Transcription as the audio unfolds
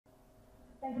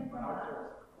Thank you so much.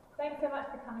 Thanks so much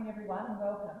for coming, everyone, and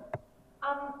welcome.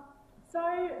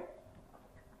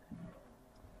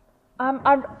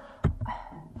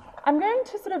 I'm going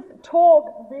to sort of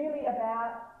talk really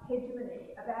about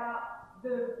hegemony, about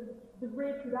the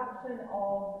reproduction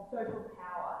of social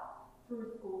power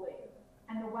through schooling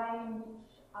and the way in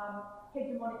which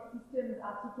hegemonic systems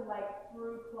articulate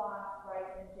through class,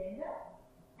 race and gender,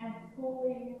 and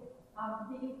schooling,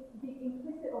 the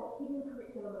implicit or hidden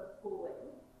curriculum of schooling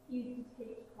is to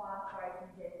teach class, race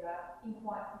and gender in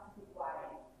quite specific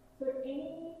ways. So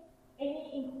any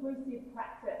inclusive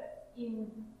practice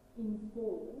in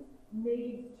schools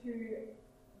needs to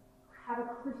have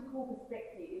a critical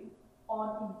perspective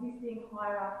on existing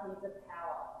hierarchies of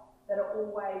power that are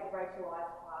always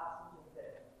racialised, class and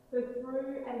gendered. So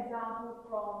through an example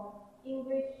from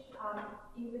English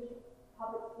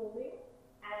public schooling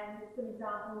and some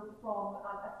examples from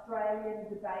Australian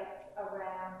debates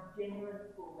around gender and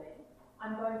schooling,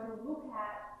 I'm going to look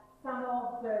at some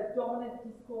of the dominant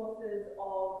discourses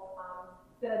of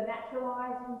that are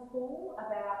naturalised in school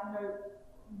about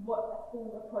what a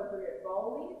school's appropriate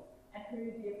role is and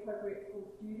who the appropriate school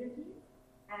student is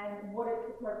and what it's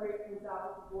appropriate, for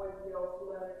example, for boys and girls to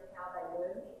learn and how they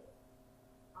learn it.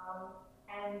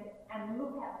 And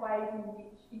look at ways in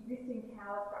which existing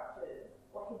power structures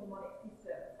or hegemonic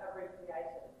systems are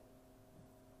recreated.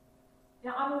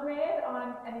 Now, I'm aware that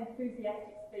I'm an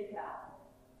enthusiastic speaker.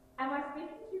 Am I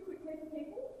speaking too quickly for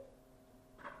people?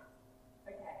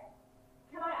 Okay.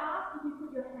 Can I ask if you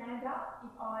put your hand up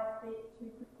if I speak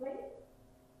too quickly?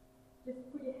 Just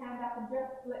put your hand up and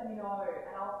just let me know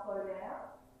and I'll slow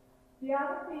down. The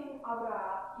other thing I would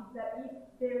ask is that if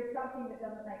there is something that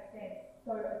doesn't make sense,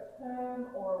 so a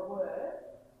term or a word,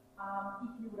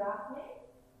 if you would ask me,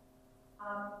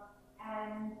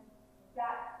 and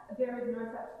that there is no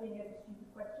such thing as a stupid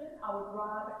question. I would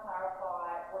rather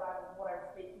clarify what I'm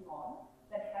speaking on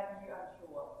than have you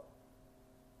unsure.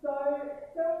 So in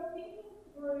thinking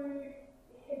through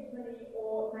hegemony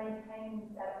or maintaining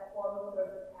status quo of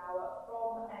social power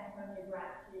from Antonio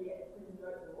Gramsci and the Prison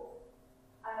Notebook,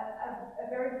 a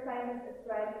very famous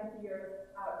Australian theorist,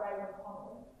 Raymond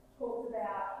Connell, talks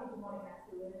about hegemonic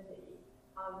masculinity,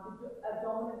 a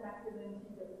dominant masculinity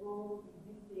that rules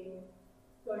existing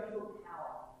social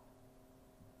power.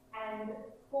 And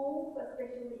schools,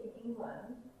 especially in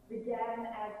England, began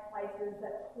as places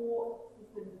that taught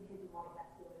systems of hegemonic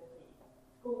masculinity.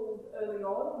 Schools early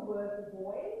on were for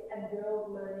boys, and girls'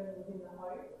 learning was in the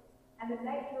home. And the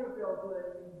nature of girls'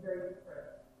 learning was very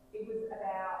different. It was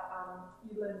about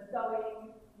you learn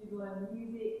sewing, you'd learn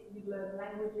music, you'd learn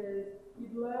languages,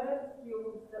 you'd learn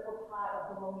skills that were part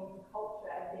of belonging to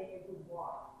culture and being a good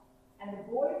wife. And the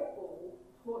boys' school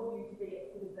taught you to be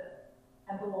a citizen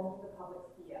and belong to the public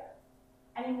sphere.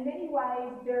 And in many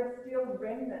ways, there are still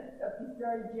remnants of this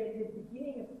very gendered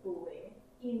beginning of schooling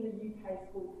in the UK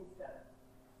school system.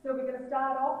 So we're going to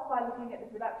start off by looking at the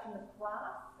production of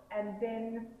class, and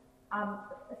then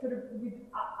sort of with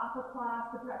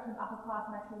the production of upper class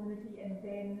masculinity, and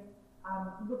then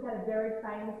look at a very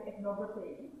famous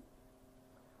ethnography,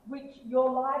 which your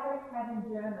library had in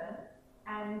German,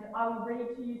 and I will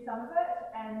read to you some of it,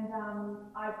 and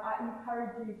I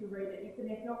encourage you to read it. It's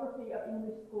an ethnography of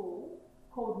English schools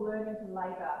called Learning to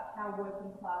Labour, How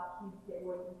Working Class Kids Get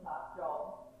Working Class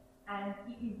Jobs. And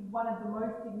it is one of the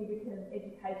most significant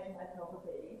educational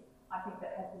ethnographies, I think,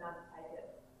 that has been undertaken.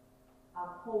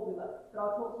 Paul Willis, but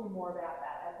I'll talk to you more about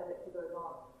that as the lecture goes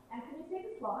on. And can you see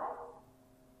the slides?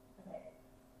 Okay.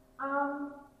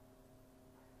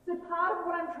 So part of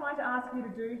what I'm trying to ask you to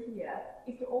do here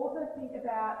is to also think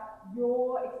about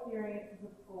your experiences of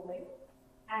schooling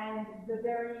and the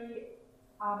very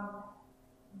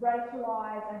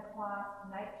racialised and classed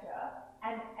nature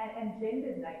and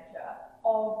gendered nature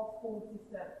of school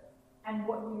systems and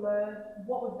what you learned,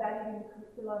 what was valued in the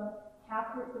curriculum, how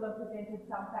curriculum presented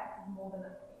some facts as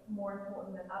more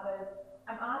important than others.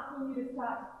 I'm asking you to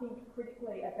start to think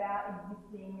critically about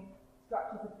existing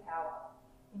structures of power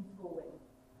in schooling.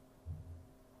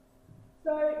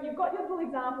 So you've got your little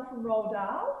example from Roald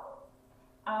Dahl,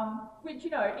 which,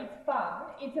 it's fun.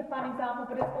 It's a fun example,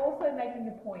 but it's also making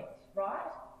a point,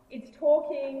 right? It's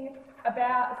talking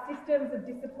about systems of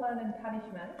discipline and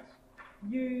punishment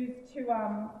used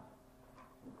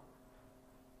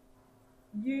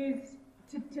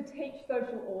to teach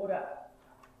social order.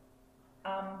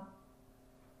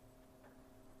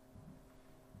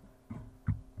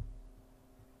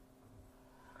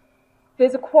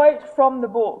 There's a quote from the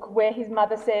book where his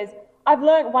mother says, "I've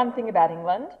learnt one thing about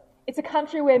England. It's a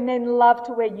country where men love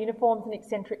to wear uniforms and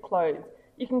eccentric clothes.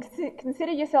 you can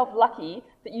consider yourself lucky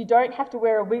that you don't have to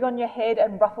wear a wig on your head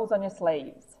and ruffles on your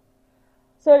sleeves.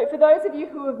 So for those of you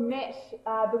who have met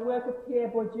the work of Pierre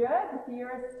Bourdieu, the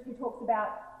theorist who talks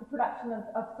about the production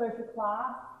of social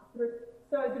class,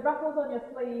 so the ruffles on your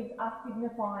sleeves are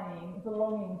signifying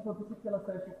belonging to a particular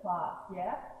social class,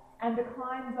 yeah? And the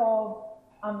kinds of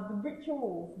the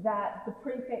rituals that the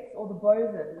prefects or the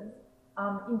bosses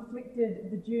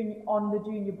inflicted on the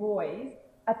junior boys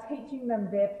are teaching them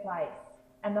their place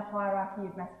and the hierarchy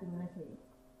of masculinity.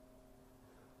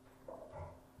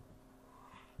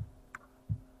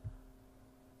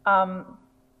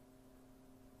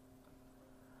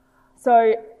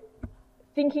 So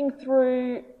thinking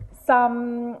through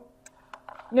some,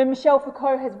 Michel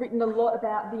Foucault has written a lot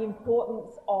about the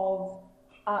importance of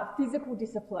physical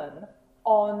discipline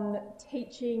on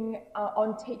teaching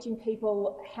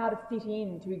people how to fit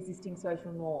into existing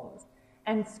social norms.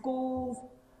 And schools,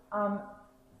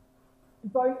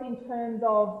 both in terms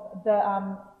of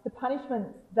the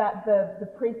punishments that the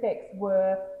prefects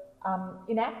were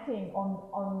enacting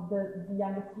on the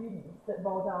younger students that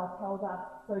Roald Dahl tells us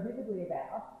so vividly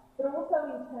about, but also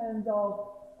in terms of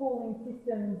schooling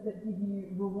systems that give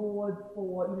you rewards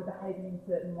for behaving in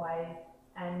certain ways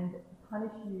and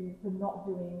punish you for not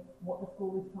doing what the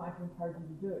school is trying to encourage you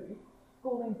to do.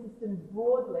 Schooling systems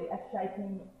broadly are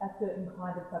shaping a certain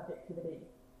kind of subjectivity,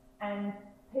 and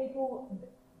people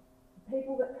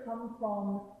that come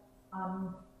from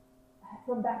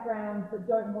backgrounds that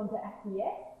don't want to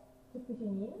acquiesce to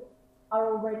fitting in are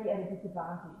already at a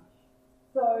disadvantage.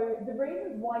 So the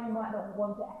reasons why you might not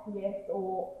want to acquiesce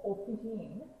or fit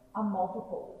in are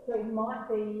multiple. So it might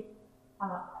be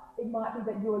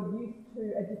that you're used to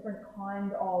a different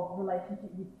kind of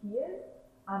relationship with peers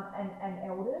and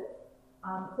elders.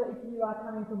 So if you are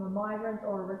coming from a migrant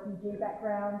or a refugee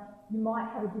background, you might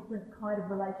have a different kind of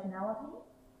relationality.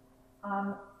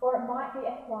 Or it might be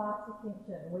a class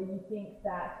distinction where you think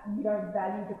that you don't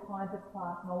value the kinds of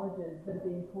class knowledges that are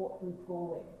being taught through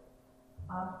schooling.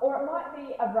 Or it might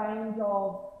be a range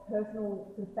of personal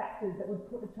factors that would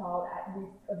put the child at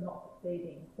risk of not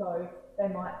succeeding. So they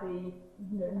might be,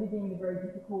 living in a very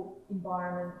difficult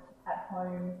environment at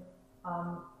home,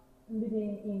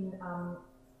 living in,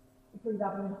 for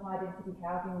example, in high density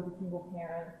housing with a single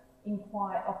parent, in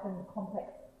quite often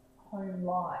complex home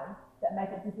lives that make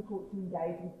it difficult to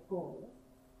engage with schools.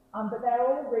 But there are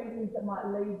all reasons that might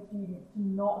lead students to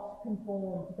not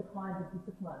conform to the kinds of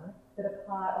discipline that are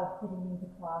part of fitting into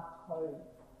class codes.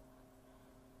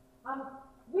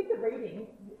 With the reading,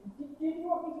 did you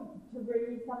want me to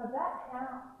read some of that?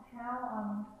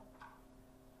 How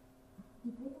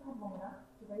do people have long enough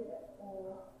to read it,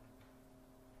 or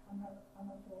I'm not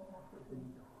sure how quickly.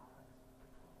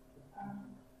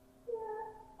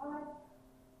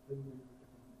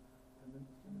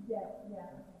 Yeah.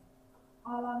 Okay.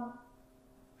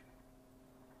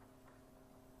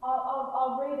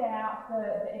 I'll read out the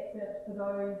excerpt for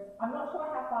those. I'm not sure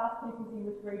how fast people's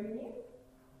English reading is,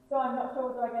 so I'm not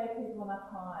sure whether I gave people enough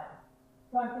time.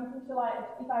 So I'm thinking,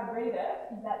 if I read it,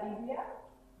 is that easier?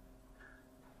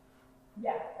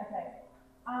 Yeah, okay.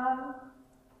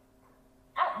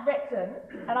 At Repton,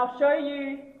 and I'll show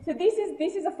you, so this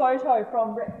is a photo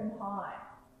from Repton High,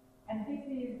 and this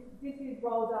is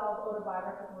Roald Dahl's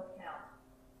autobiographical account.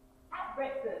 At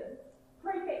Repton,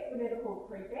 prefects were never called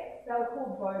prefects, they were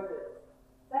called bosses.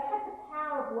 They had the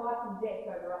power of life and death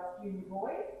over us junior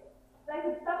boys. They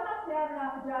could summon us down in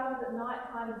our pyjamas at night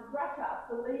time and scratch us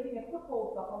for leaving a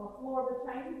football sock on the floor of the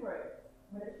changing room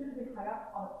when it should have been hung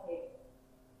up on a peg.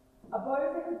 A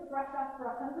boser could thrash us for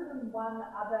 101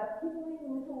 other piddling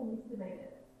little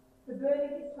misdemeanours, for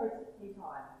burning his toast at tea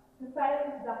time, for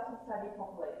failing to dust his study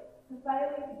properly, for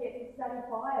failing to get his study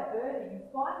fire burning in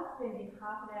spite of spending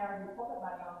half an hour of your pocket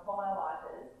money on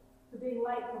firelighters, for being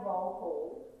late for roll call,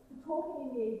 for talking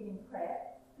in the evening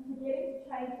prep, for forgetting to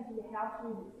change into your house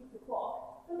shoes at 6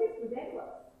 o'clock. The list was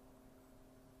endless.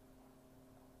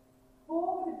 4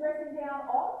 with a dressing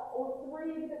gown on, or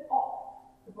 3 with it off,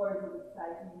 the boser would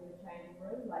say to you in the changing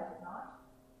room late at night.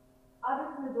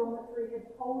 Others in the dormitory had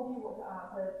told you what to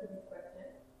answer to this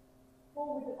question.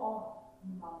 4 with it on,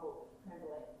 you mumbled,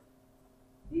 trembling.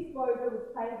 This boser was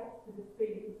famous for the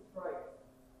speed of his strokes.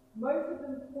 Most of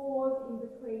them paused in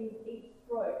between each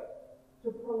stroke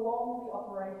to prolong the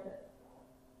operation.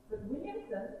 But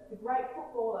Williamson, the great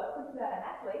footballer, cricketer and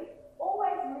athlete,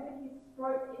 always delivered his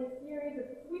strokes in a series of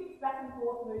swift back and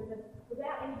forth movements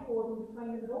without any pausing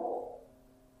between them at all.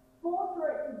 4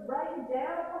 strokes would rain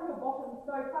down upon your bottom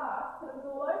so fast that it was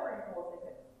all over in 4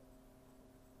 seconds.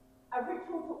 A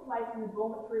ritual took place in the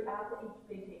dormitory after each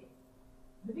beating.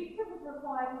 The victim was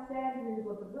required to stand in the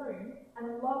middle of the room and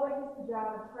lower his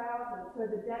pyjama trousers so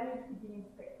the damage could be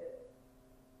inspected.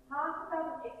 Half a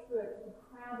dozen experts would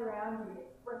crowd around you and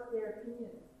express their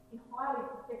opinions in highly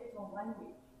professional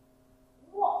language.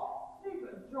 What a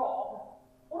stupid job!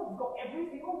 Or you've got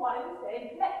every single one in the same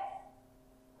place.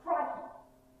 Crikey!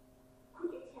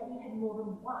 Could you tell you had more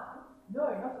than one? No,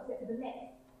 not except for the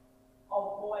next.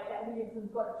 Oh boy, that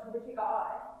Williamson's got a terrific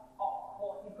eye. Oh, of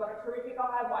course he's got a terrific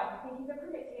eye. Why do you think he's a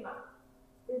cricket teamer?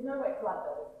 There's no wet blood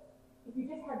though. If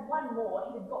you just had one more,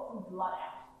 he'd have got some blood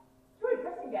out. Through a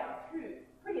dressing gown too.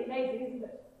 Pretty amazing, isn't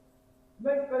it?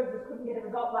 Most boaters couldn't get a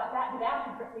result like that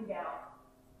without a dressing gown.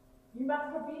 You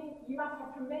must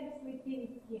have tremendously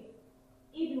thin skin.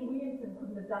 Even Williamson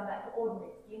couldn't have done that to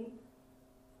ordinary skin.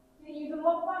 Did he use a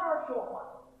long one or a short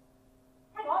one?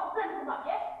 Hang on, don't put them up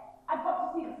yet. I've got to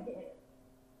see this again.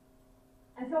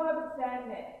 And so I would stand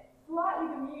there, slightly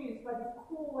bemused by this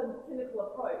cool and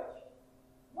cynical approach.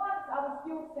 Once I was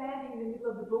still standing in the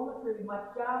middle of the dormitory with my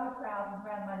pyjama trousers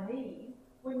around my knees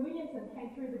when Williamson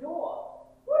came through the door.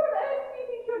 What on earth do you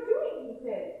think you're doing? He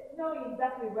said, knowing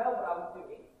exactly well what I was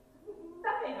doing.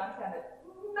 Nothing, I shouted.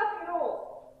 Nothing at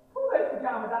all. Pull those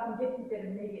pyjamas up and get to bed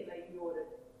immediately, he ordered.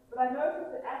 But I noticed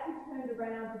that as he turned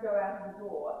around to go out of the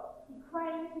door, he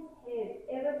craned his head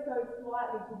ever so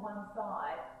slightly to one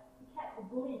side to catch a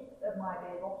glimpse of my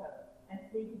bare bottom and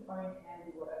see his own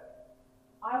handiwork.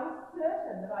 I was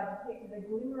certain that I detected a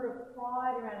glimmer of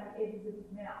pride around the edges of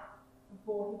his mouth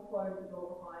before he closed the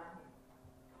door behind him.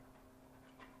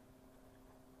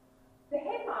 The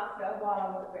headmaster, while I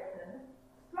was at Repton,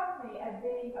 struck me as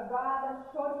being a rather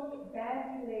shoddy,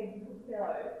 bandy-legged little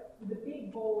fellow with a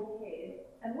big bald head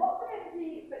and lots of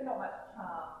energy but not much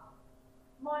charm.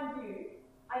 Mind you,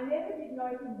 I never did know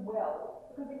him well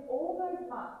because in all those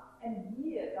months and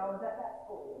years I was at that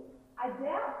school, I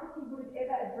doubt that he would have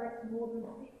ever addressed more than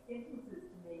 6 sentences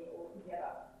to me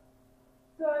altogether.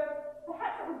 So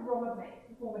perhaps it was wrong of me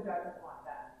to form a judgment like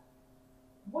that.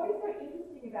 What is so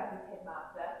interesting about this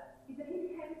headmaster is that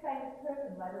he became a famous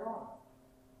person later on.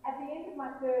 At the end of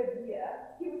my 3rd year,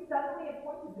 he was suddenly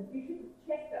appointed the Bishop of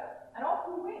Chester, and off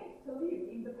he went to live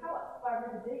in the palace by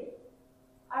River Dee.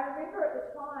 I remember at the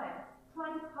time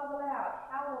trying to puzzle out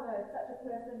how on earth such a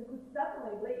person could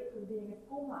suddenly leap from being a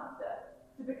schoolmaster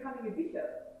to becoming a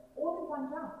bishop, all in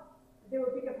one jump. There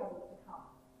were bigger puzzles to come.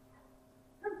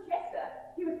 From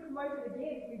Chester, he was promoted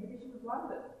again to be the Bishop of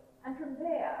London, and from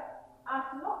there,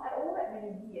 after not at all that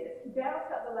many years, he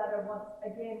bounced up the ladder once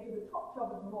again to the top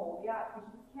job of them all, the Archbishop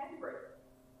of Canterbury.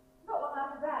 Not long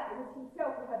after that, it was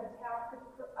himself who had the task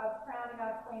of crowning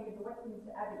our Queen of the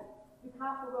Westminster Abbey, with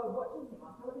half the world watching him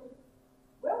on television.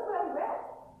 Well, well, well.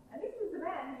 And this was the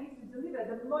man who used to deliver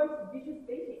the most vicious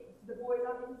beatings to the boys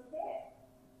under his care.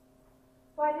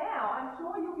 By now, I'm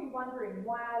sure you'll be wondering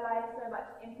why I lay so much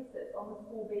emphasis on the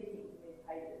school beatings in these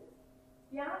pages.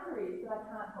 The answer is that I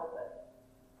can't help it.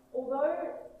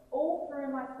 Although all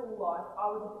through my school life I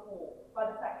was appalled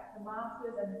by the fact that the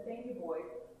masters and the senior boys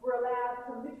were allowed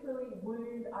to literally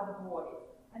wound other boys,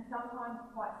 and sometimes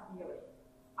quite severely.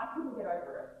 I couldn't get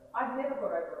over it. I've never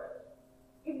got over it.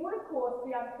 It would, of course,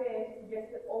 be unfair to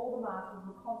suggest that all the masters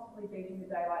were constantly beating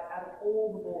the daylight out of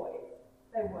all the boys.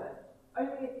 They weren't.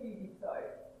 Only a few did so.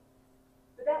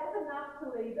 But that was enough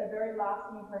to leave a very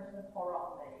lasting impression of horror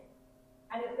on me.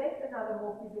 And it left another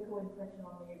more physical impression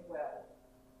on me as well.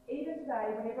 Even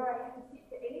today, whenever I have to sit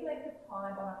for any length of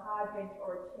time on a hard bench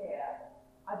or a chair,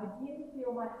 I begin to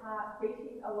feel my heart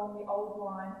beating along the old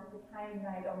lines that the cane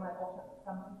made on my bottom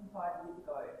some 55 years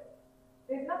ago.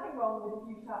 There's nothing wrong with a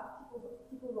few sharp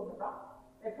tickles on the rump.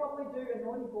 They probably do a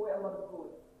naughty boy a lot of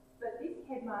good. But this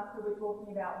headmaster we're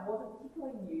talking about wasn't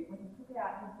tickling you when he took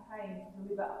out his cane to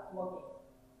deliver a flogging.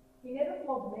 He never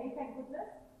flogged me, thank goodness,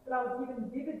 but I was given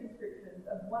vivid descriptions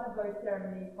of one of those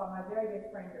ceremonies by my very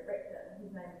best friend at Repton.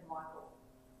 His name is Michael.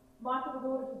 Michael was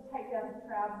ordered to take down his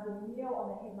trousers and kneel on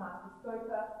the headmaster's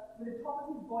sofa with the top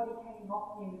of his body hanging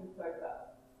off the end of the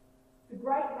sofa. The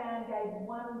great man gave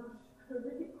one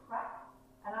terrific crack,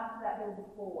 and after that there was a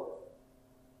pause.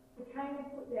 The cane was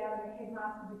put down and the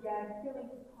headmaster began filling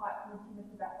his pipe from a tin of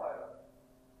tobacco.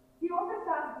 He also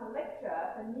started to lecture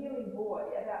the kneeling boy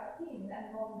about sin and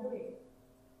wrongdoing.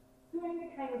 Soon the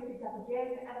cane was picked up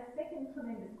again and a second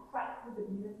tremendous crack was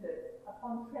administered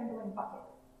upon trembling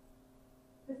buckets.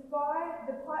 The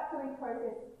pipe filling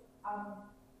process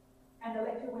and the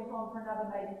lecture went on for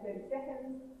another maybe 30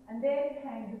 seconds, and then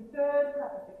came the third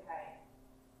crack of the cane.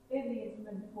 Then the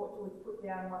instrument of torture was put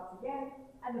down once again,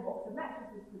 and the box of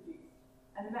matches was produced,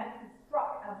 and the match was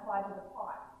struck and applied to the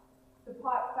pipe. The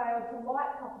pipe failed to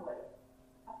light properly.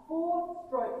 A fourth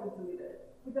stroke was delivered,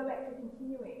 with the lecture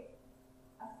continuing.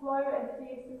 a slow and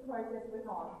fearsome process went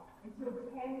on until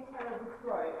 10 terrible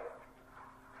strokes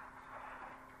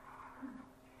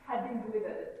had been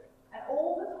delivered. And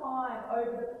all the time,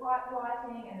 over the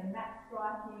typewriting and the map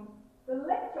striking, the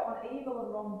lecture on evil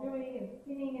and wrongdoing and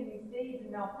sinning and misdeeds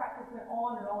and malpractice went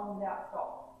on and on without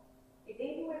stop. It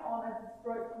even went on as the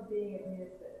strokes were being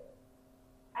administered.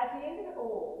 At the end of it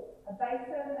all, a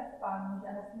basin, a sponge,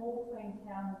 and a small clean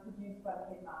towel was produced by the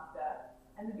headmaster,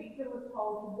 and the victim was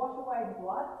told to wash away the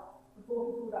blood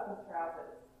before he pulled up his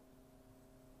trousers.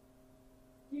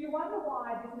 Do you wonder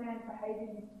why this man's behaviour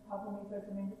used to puzzle me so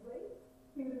tremendously?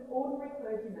 He was an ordinary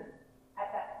clergyman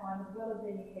at that time, as well as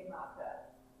being a headmaster,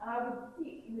 and I would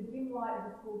sit in the dim light of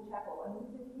the school chapel and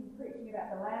listen to him preaching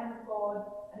about the Lamb of God,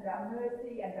 and about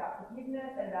mercy, and about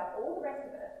forgiveness, and about all the rest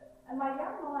of it, and my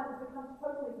young mind would become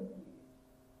totally confused.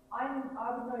 I would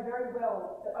know very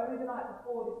well that only the night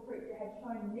before this preacher had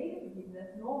shown neither forgiveness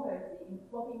nor mercy in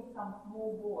flogging some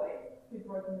small boy who'd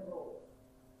broken the rules.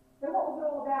 So what was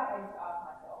it all about, I used to ask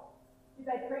myself? Did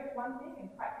they preach one thing and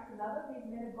practice another, these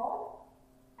men of God?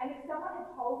 And if someone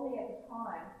had told me at the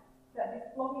time that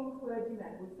this flogging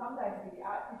clergyman would someday be the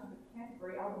Archbishop of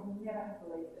Canterbury, I would never have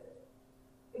believed it.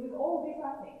 It was all this,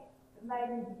 I think, that made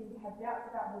me begin to have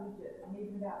doubts about religion and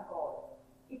even about God.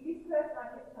 If this person,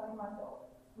 I kept telling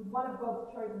myself, was one of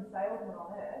God's chosen salesmen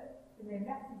on earth, then there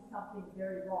must be something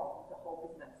very wrong with the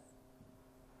whole business.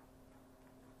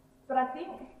 But I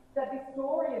think that this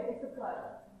story of discipline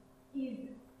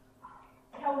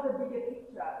tells a bigger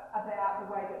picture about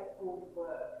the way that schools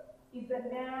work. Is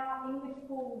that now English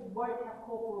schools won't have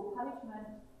corporal punishment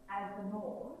as the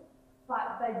norm,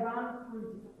 but they run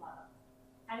through discipline.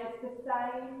 And it's the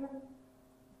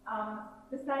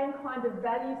same kind of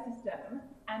value system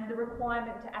and the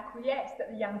requirement to acquiesce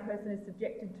that the young person is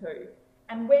subjected to.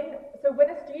 And when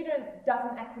a student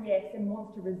doesn't acquiesce and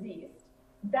wants to resist,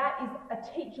 that is a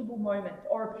teachable moment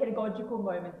or a pedagogical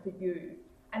moment for you.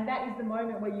 And that is the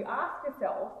moment where you ask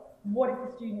yourself, what is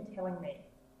the student telling me?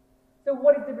 So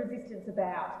what is the resistance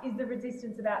about? Is the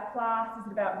resistance about class? Is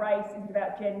it about race? Is it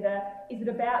about gender? Is it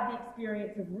about the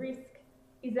experience of risk?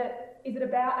 Is it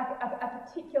about a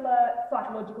particular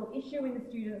psychological issue in the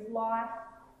student's life?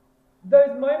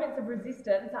 Those moments of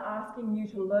resistance are asking you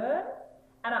to learn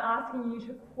and are asking you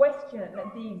to question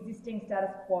the existing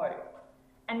status quo.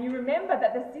 And you remember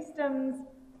that the systems,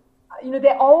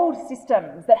 they're old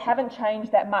systems that haven't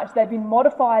changed that much. They've been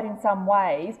modified in some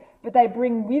ways, but they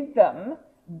bring with them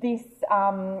this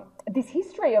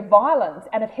history of violence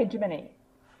and of hegemony.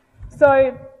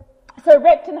 So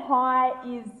Repton High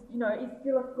is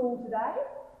still a school today,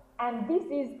 and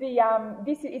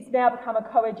it's now become a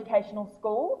co-educational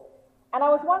school. And I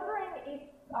was wondering if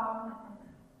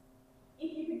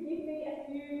you could give me a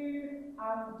few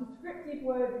descriptive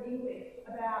words in English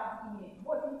about the image.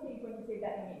 What do you think when you see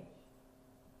that image?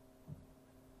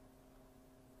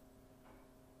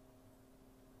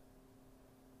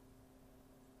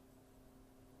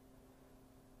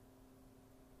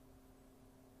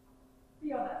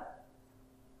 Be honest.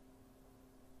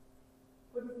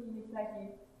 What does the image say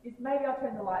to you? Maybe I'll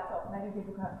turn the lights off, maybe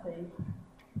people can't see.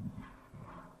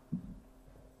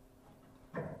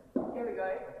 Here we go.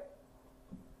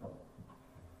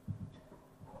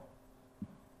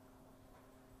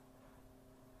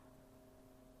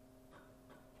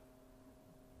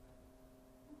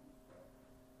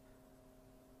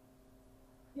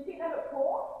 Do you think they look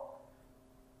poor?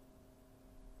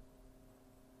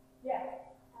 Yeah.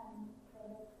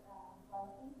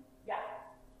 Yeah.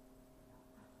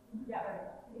 Yeah.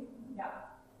 Yeah.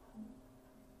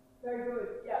 Very good.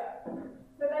 Yeah.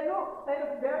 So they look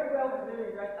very well to do,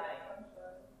 don't they?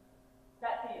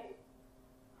 That's it.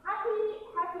 Happy,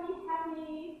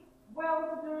 well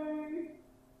to do,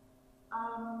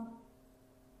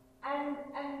 and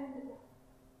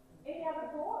any other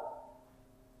thoughts?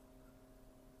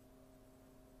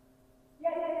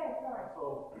 Yeah, sorry. So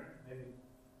maybe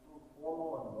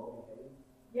formal and well behaved.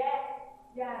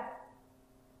 Yeah.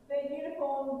 Their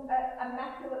uniforms are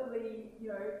immaculately,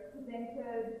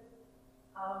 presented.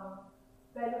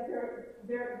 They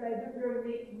look very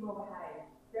neat and well behaved.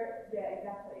 Yeah,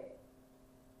 exactly.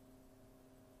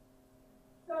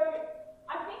 So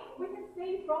I think we can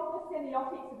see from the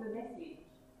semiotics of the message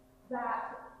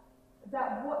that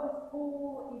what the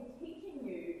school is teaching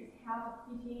you is how to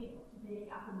fit in to being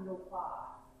upper middle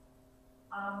class.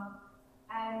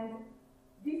 And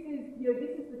this is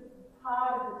the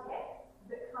part of the text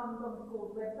that comes on the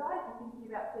school's website. If you're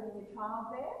thinking about sending your child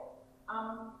there.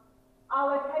 Our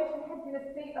location has been a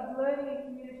seat of learning and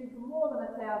community for more than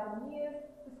 1,000 years.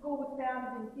 The school was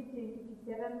founded in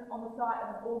 1557 on the site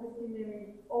of an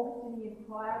Augustinian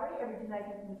priory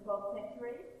originating from the 12th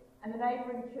century, and the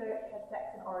neighbouring church has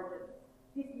Saxon origins.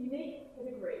 This unique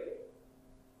pedigree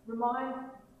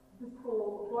reminds the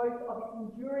school both of its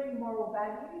enduring moral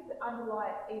values that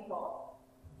underlie its ethos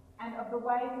and of the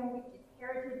ways in which its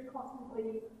heritage is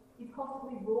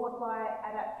constantly wrought by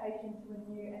adaptation to a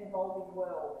new and evolving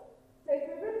world. So if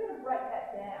we're really going to break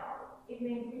that down, it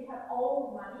means we have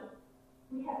old money,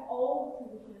 we have old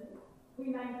traditions, we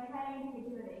maintain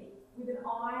hegemony with an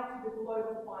eye to the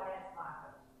global finance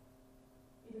market.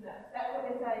 Isn't it? That's what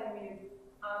they're saying with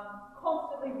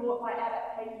constantly wrought by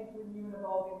adaptation to a new and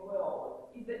evolving world,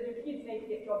 is that your kids need to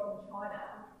get jobs in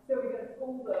China, so we're going to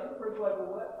school them for a global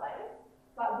workplace,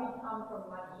 but we come from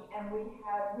money and we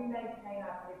maintain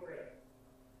our pedigree.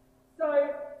 So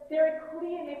there are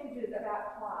clear messages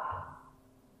about class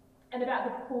and about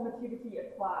the performativity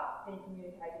of class being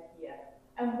communicated here.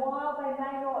 And while they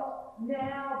may not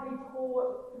now be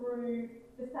taught through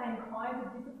the same kinds of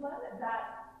discipline that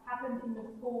happened in the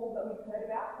school that we've heard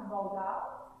about from Roald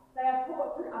Dahl, they are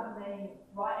taught through other means,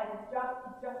 right? And it's just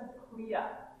as clear.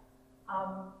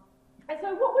 And so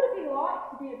what would it be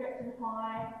like to be at Repton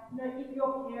High, if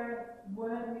your parents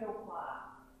weren't middle class?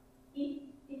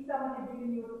 If someone had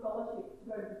given you a scholarship to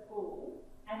go to the school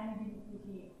and you didn't fit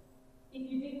in? If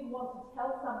you didn't want to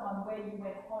tell someone where you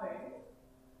went home,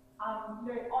 on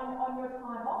your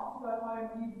time off to go home,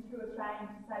 you were too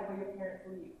ashamed to say where your parents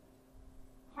lived.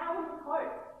 How would you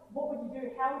cope? What would you do?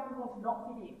 How would you want to not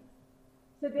fit in?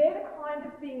 So they're the kind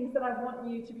of things that I want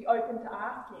you to be open to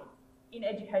asking in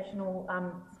educational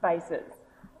spaces.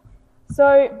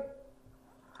 So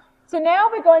now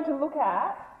we're going to look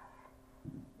at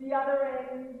the other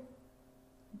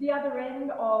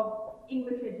end of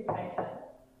English education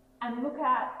and look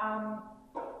at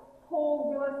Paul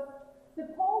Willis. So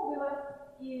Paul Willis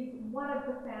is one of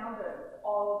the founders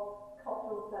of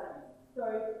cultural studies.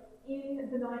 So in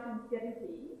the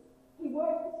 1970s, he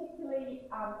worked particularly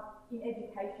in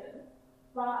education,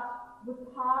 but was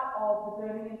part of the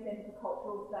Birmingham Centre for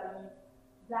Cultural Studies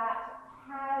that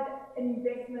had an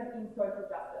investment in social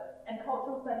justice. And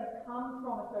cultural studies comes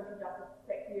from a social justice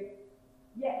perspective.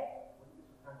 Yes.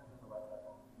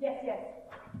 Yes.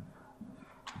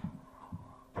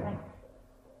 Thanks.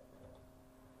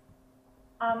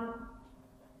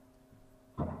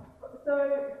 So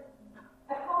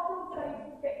a cultural studies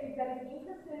perspective that is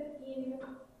interested in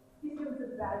systems of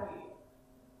value.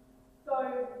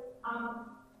 So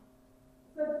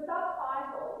the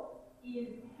subtitle is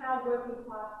How Working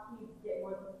Class Kids Get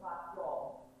Working Class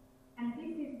Jobs. And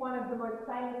this is one of the most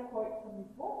famous quotes from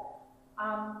this book.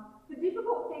 The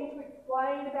difficult thing to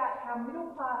explain about how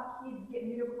middle class kids get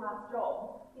middle class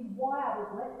jobs is why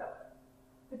others let them.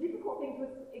 The difficult thing to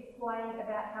explain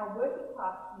about how working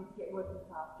class kids get working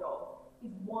class jobs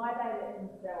is why they let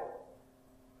themselves.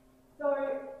 So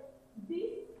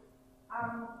this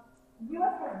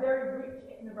Willis has very rich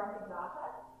ethnographic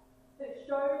data that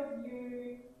shows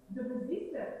you the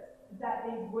resistance that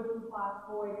these working class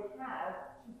boys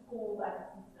have to school as a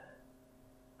system.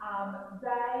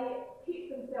 They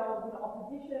pit themselves in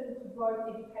opposition to both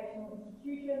educational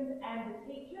institutions and the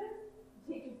teachers.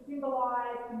 The teachers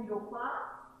symbolise the middle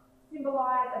class,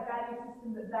 symbolise a value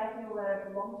system that they feel they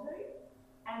belong to,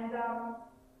 and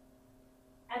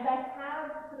they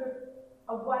have sort of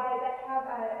a way, they have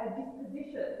a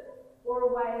disposition or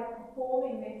a way of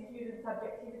performing their student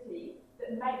subjectivity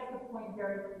that makes the point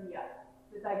very clear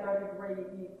that they don't agree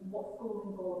with what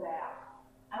schooling is all about.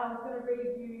 And I'm going to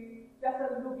read you just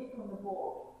a little bit from the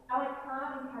book, and I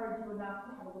can't encourage you enough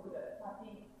to have a look at it. I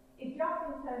think it just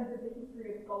in terms of the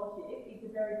history of scholarship, it's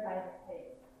a very famous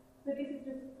piece. So this is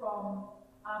just from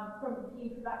the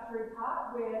introductory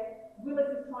part where Willis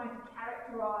is trying to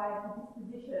characterise the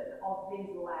disposition of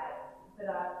these lads that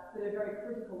are very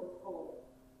critical of school.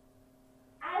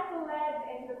 As the lads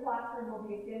enter the classroom or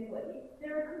the assembly,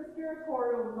 there are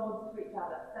conspiratorial nods to each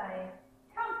other, saying,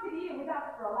 "Come sit here with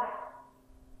us for a lap."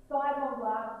 Sidelong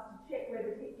glances to check where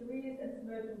the teacher is and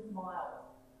smirking smiles.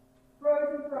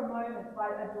 Frozen for a moment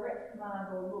by a direct command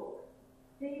or look,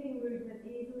 seating movement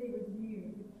easily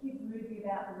resumed with kids moving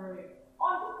about the room.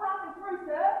 "I'm just passing through,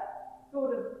 sir,"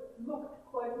 sort of looked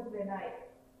closer to their mates.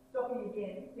 Stopping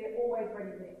again, they're always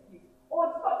ready with an excuse. "Oh,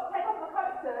 I've just got to take off my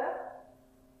coat, sir.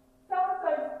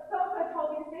 So-and-so told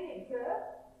me to see him, sir."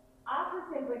 After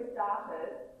assembly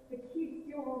started, the kid,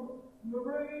 still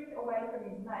marooned away from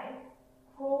his mates,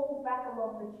 crawled back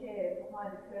along the chairs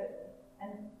behind the curtain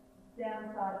and down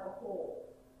the side of the hall.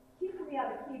 Kids and the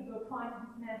other kids were trying to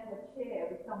dismantle a chair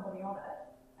with somebody on it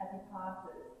as he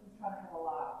passes. He's trying to have a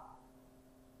laugh.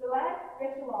 The lads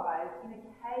specialise in a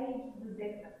aged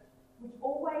resentment, which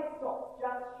always stops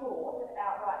just short of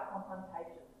outright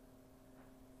confrontation.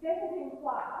 Settled in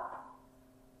class,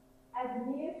 as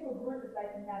near to a group as they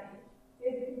can manage,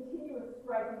 there's a continuous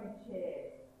scraping of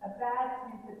chairs, a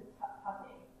bad-tempered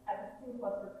tutting at the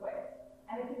simplest request,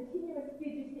 and a continuous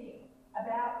fidgeting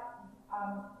about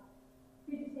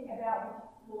which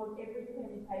explores every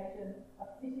permutation of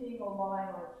sitting or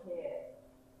lying on a chair.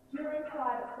 During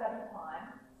private study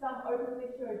time, some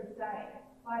openly show disdain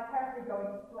by apparently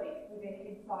going to sleep with their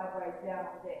heads sideways down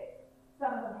on the desk.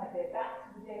 Some of them have their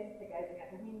backs to the desk, they're gazing out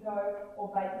the window,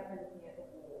 or vacantly looking at the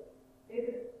wall.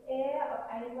 There's an air of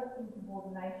aimless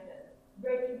insubordination,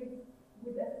 registered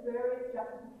with a spurious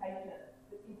justification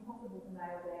that's impossible to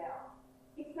nail down.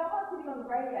 If someone's sitting on the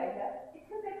radiator, it's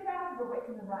because their trousers are wet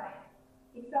in the rain.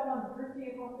 If someone's drifting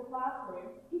across the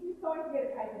classroom, he's just going to get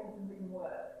a paper for some written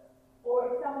work. Or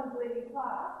if someone's leaving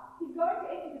class, he's going to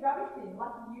empty the rubbish bin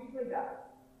like he usually does.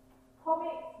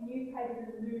 Comics,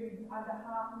 newspapers and news under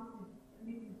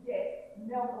half-listed desks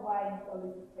melt away into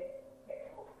elusive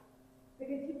textbooks. The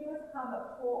continuous hum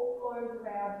of talk flows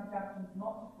around injunctions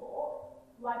not to talk,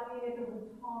 like the inevitable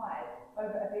tide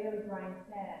over a barely drained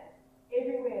sand.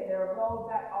 Everywhere there are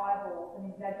rolled back eyeballs and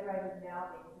exaggerated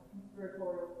mouthings of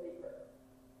conspiratorial secrets.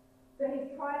 So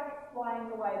he's trying to explain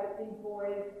the way that these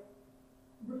boys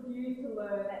refuse to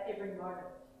learn at every moment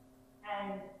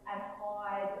and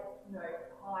hide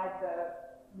the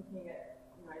looking at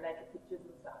naked pictures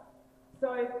and stuff.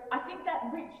 So I think that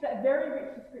very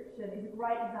rich description is a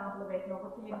great example of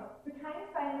ethnography and became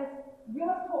famous.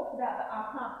 Willis talks about the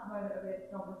aha moment of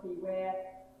ethnography where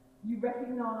you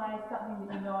recognise something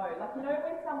that you know. Like,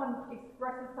 when someone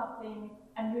expresses something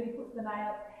and really heats the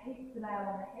nail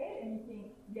on the head and you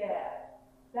think, yeah,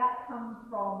 that comes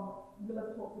from,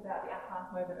 Willis talks about the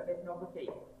aha moment of ethnography.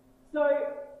 So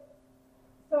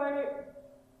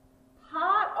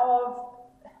part of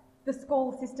the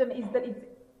school system is that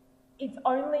it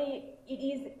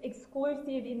is exclusive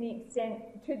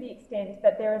to the extent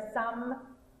that there are some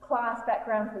class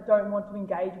backgrounds that don't want to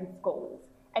engage with schools.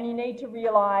 And you need to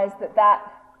realise that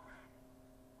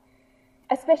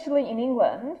especially in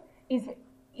England,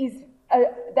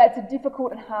 that's a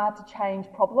difficult and hard to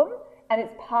change problem, and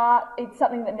it's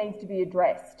something that needs to be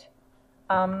addressed.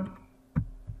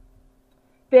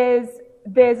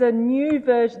 There's a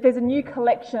new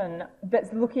collection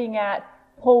that's looking at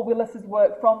Paul Willis's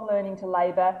work from learning to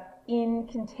labour in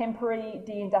contemporary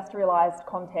deindustrialised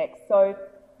context. So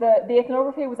the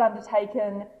ethnography was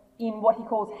undertaken in what he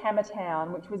calls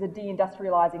Hammertown, which was a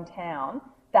deindustrialising town,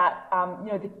 that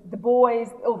the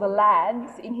boys or the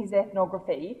lads in his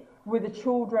ethnography were the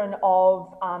children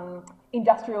of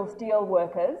industrial steel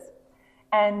workers,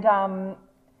 and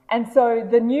so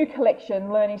the new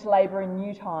collection, Learning to Labour in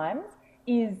New Times,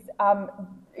 is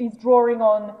drawing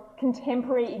on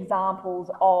contemporary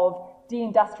examples of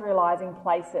deindustrialising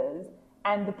places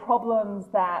and the problems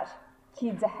that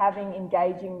kids are having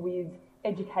engaging with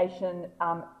education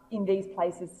in these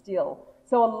places still.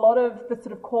 So a lot of the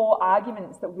sort of core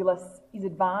arguments that Willis is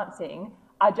advancing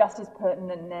are just as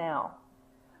pertinent now.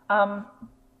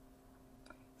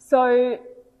 So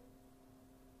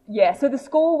the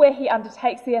school where he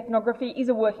undertakes the ethnography is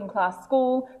a working class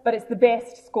school, but it's the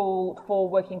best school for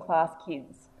working class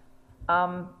kids.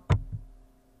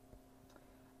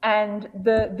 And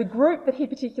the group that he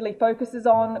particularly focuses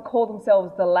on call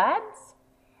themselves the lads,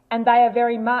 and they are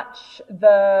very much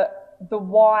the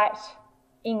white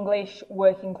English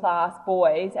working class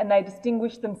boys, and they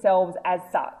distinguish themselves as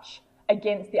such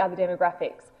against the other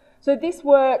demographics. So this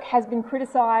work has been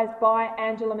criticised by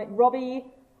Angela McRobbie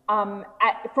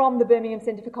from the Birmingham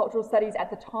Centre for Cultural Studies at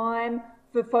the time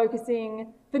for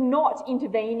not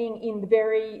intervening in the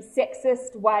very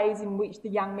sexist ways in which the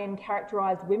young men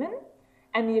characterised women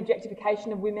and the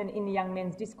objectification of women in the young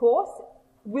men's discourse.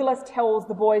 Willis tells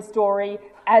the boys' story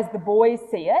as the boys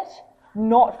see it,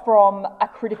 not from a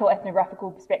critical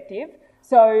ethnographical perspective.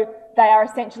 So they are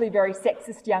essentially very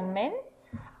sexist young men,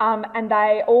 and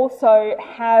they also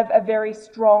have a very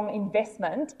strong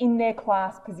investment in their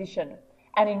class position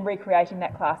and in recreating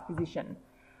that class position.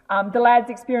 The lads'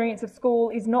 experience of school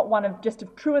is not one of just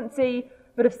of truancy,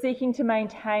 but of seeking to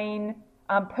maintain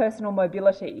personal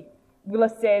mobility.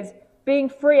 Willis says, being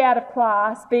free out of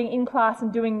class, being in class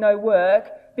and doing no work,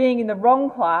 being in the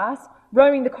wrong class,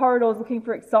 roaming the corridors looking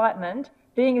for excitement,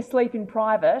 being asleep in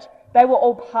private, they were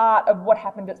all part of what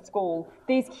happened at school.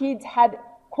 These kids had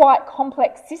quite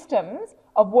complex systems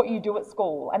of what you do at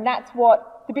school, and that's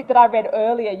what the bit that I read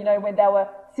earlier, when they were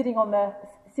sitting on the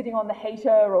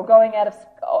heater or going out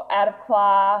of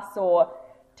class or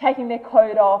taking their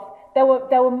coat off, they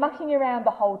were mucking around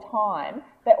the whole time,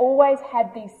 they always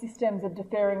had these systems of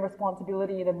deferring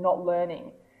responsibility and of not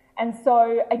learning. And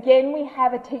so again, we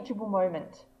have a teachable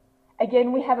moment.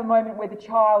 Again, we have a moment where the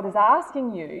child is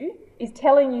asking you, is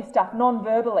telling you stuff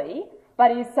non-verbally, but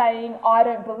is saying, I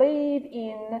don't believe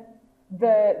in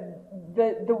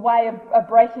the way of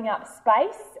breaking up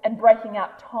space and breaking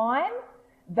up time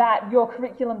that your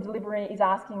curriculum delivery is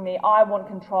asking me. I want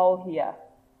control here.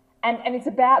 And it's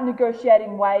about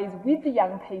negotiating ways with the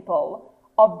young people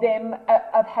of them,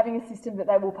 of having a system that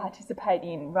they will participate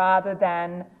in rather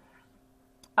than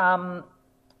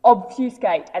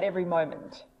obfuscate at every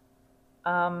moment.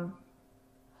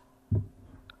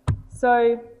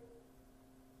 So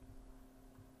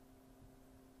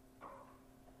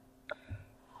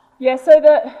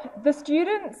the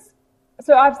students,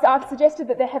 so I've suggested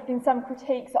that there have been some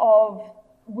critiques of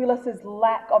Willis's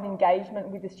lack of engagement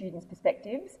with the students'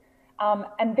 perspectives.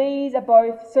 And these are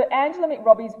both, so Angela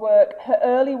McRobbie's work, her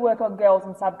early work on girls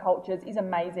and subcultures is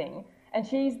amazing. And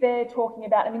she's there talking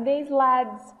about, I mean, these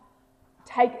lads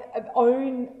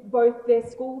own both their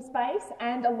school space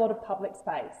and a lot of public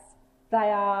space.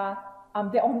 They're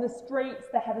on the streets,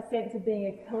 they have a sense of being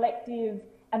a collective,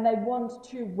 and they want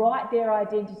to write their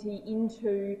identity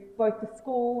into both the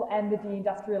school and the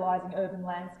deindustrialising urban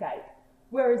landscape.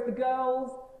 Whereas the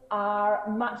girls are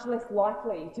much less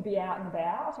likely to be out and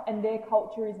about, and their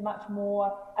culture is much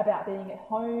more about being at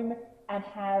home and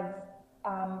have...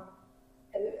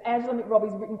 Angela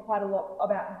McRobbie's written quite a lot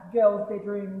about girls'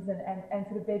 bedrooms and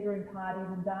sort of bedroom parties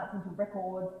and dancing to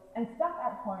records and stuff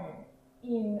at home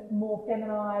in more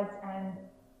feminised and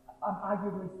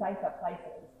arguably safer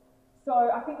places. So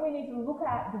I think we need to look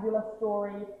at the Willis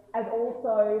story as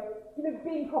also,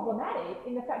 being problematic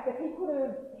in the fact that he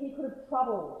could have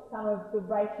troubled some of the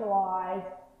racialised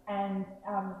and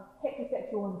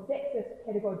heterosexual and sexist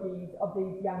pedagogies of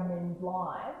these young men's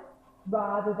lives,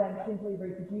 rather than simply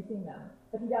reproducing them.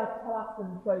 But he does tell us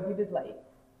them so vividly.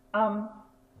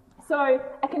 So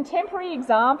a contemporary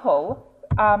example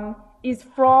is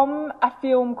from a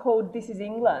film called This Is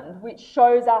England, which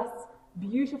shows us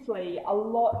beautifully a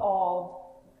lot of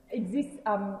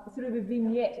sort of a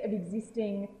vignette of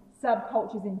existing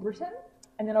subcultures in Britain,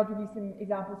 and then I'll give you some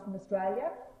examples from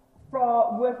Australia,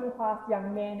 for working class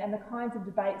young men and the kinds of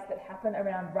debates that happen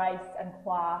around race and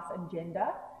class and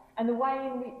gender, and the way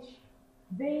in which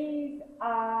these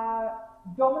are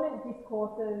dominant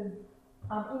discourses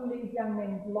in these young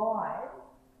men's lives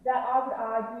that I would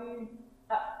argue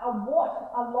are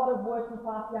what a lot of working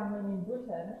class young men in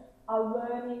Britain are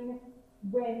learning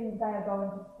when they are going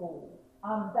to school.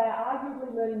 They are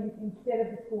arguably learning this instead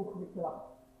of the school curriculum.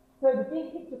 So the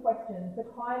big picture questions, the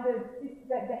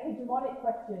hegemonic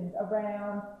questions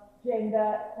around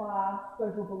gender, class,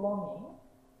 social belonging,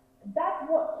 that's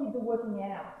what kids are working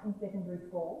out in secondary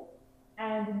school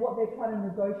and what they're trying to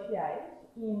negotiate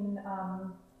in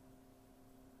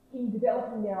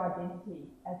developing their identity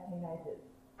as teenagers.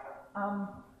 Can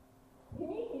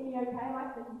you hear me okay? Am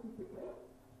I speaking too quickly?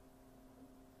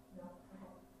 No.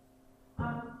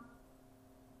 Okay.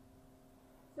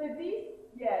 So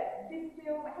this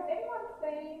film, has anyone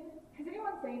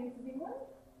seen This Is England?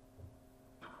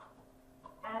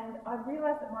 And I've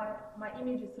realised that my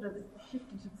image is sort of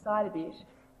shifted to the side a bit.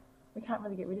 We can't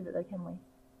really get rid of it though, can we?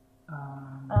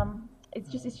 It's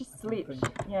just slipped.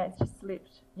 Yeah, it's just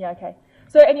slipped. Yeah, okay.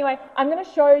 So anyway, I'm going to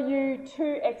show you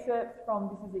two excerpts from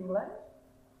This Is England.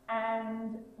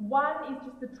 And one is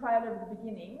just the trailer at the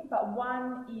beginning, but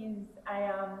one is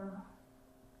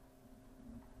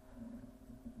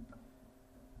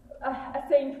a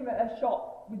scene from a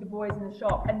shop with the boys in the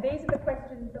shop. And these are the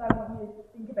questions that I want you to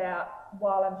think about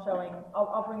while I'm showing.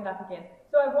 I'll bring it up again.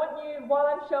 So I want you, while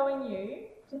I'm showing you,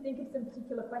 to think of some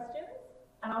particular questions,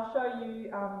 and I'll show you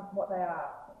what they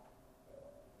are.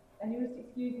 And you just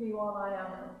excuse me while I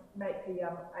make the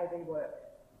AV work.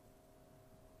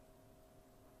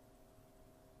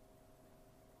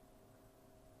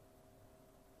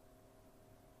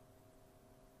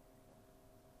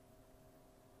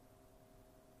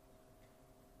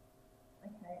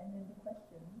 Okay, and then the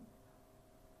questions.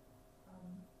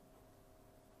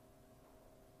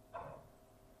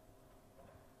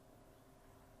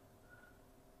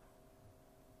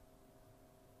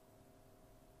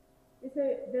 So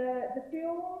the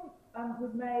film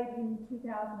was made in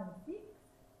 2006,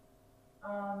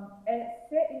 and it's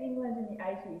set in England in the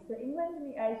 80s. So England in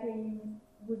the 80s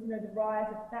was, the rise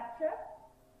of Thatcher,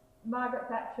 Margaret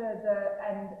Thatcher,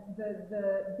 and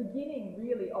the beginning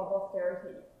really of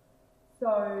austerity.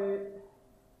 So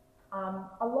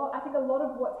I think a lot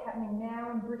of what's happening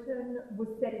now in Britain was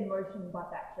set in motion by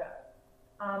Thatcher,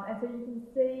 and so you can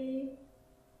see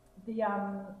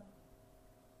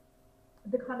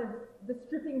the kind of the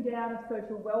stripping down of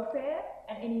social welfare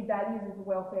and any values of the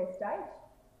welfare state,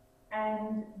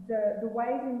 and the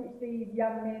ways in which these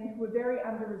young men who are very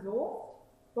under-resourced,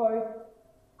 both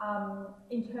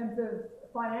in terms of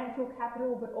financial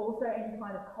capital, but also any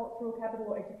kind of cultural capital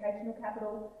or educational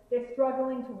capital, they're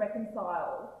struggling to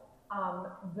reconcile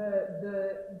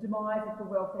the demise of the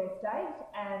welfare state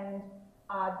and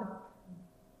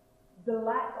the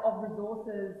lack of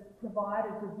resources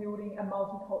provided for building a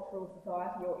multicultural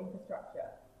society or infrastructure.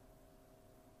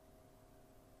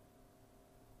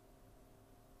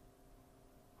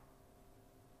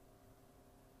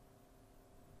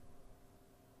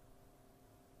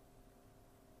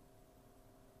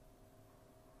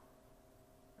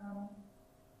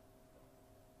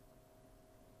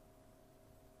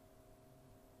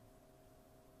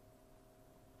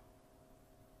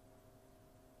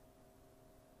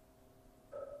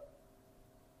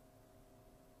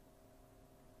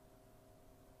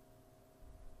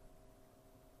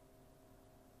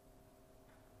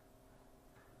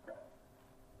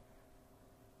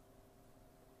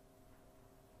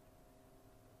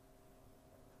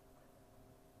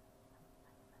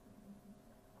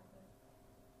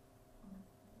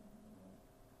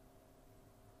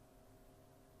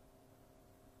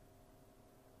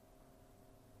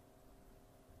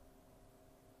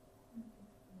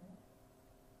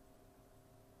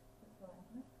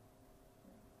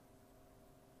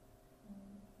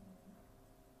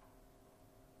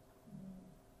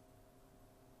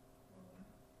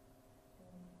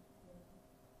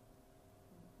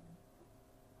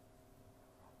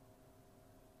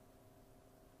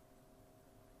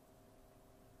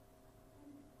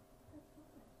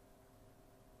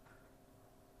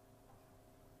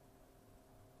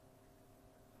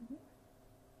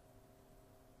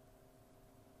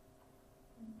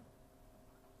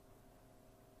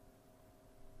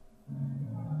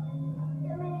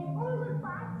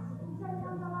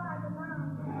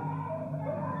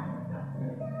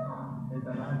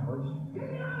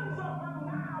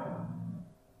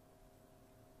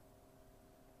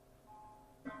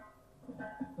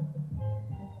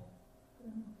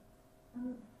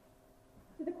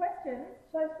 So the question,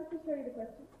 shall I just quickly show you the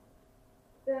question?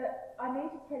 I need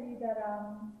to tell you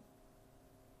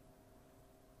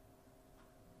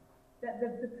that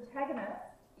the protagonist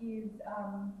is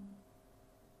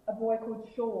a boy called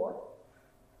Sean,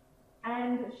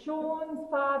 and Sean's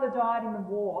father died in the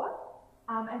war,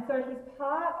 and so he's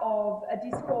part of a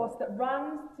discourse that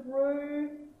runs through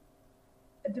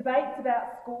debates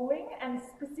about schooling, and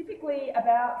specifically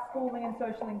about schooling and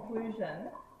social inclusion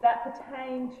that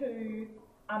pertain to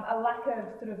a lack of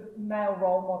sort of male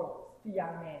role models for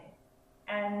young men.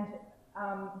 And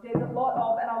there's a lot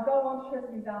of, and I'll go on to share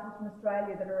some examples from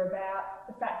Australia that are about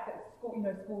the fact that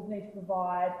schools need to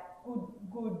provide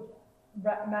good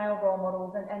male role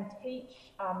models and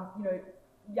teach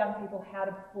young people how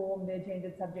to perform their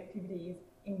gendered subjectivities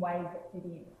in ways that fit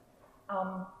in.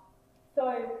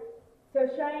 So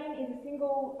Shane is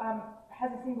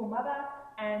has a single mother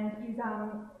and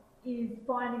is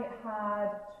finding it hard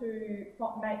to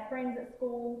make friends at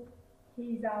school.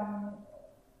 He's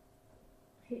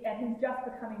just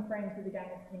becoming friends with a gang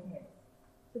of skinheads.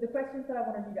 So the questions that I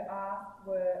wanted you to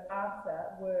answer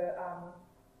were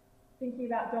thinking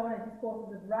about dominant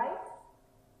discourses of race,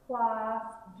 class,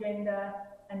 gender,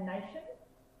 and nation.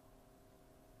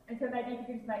 And so maybe if you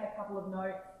could just make a couple of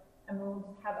notes, and we'll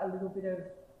just have a little bit of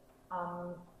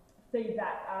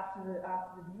feedback after the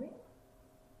viewing.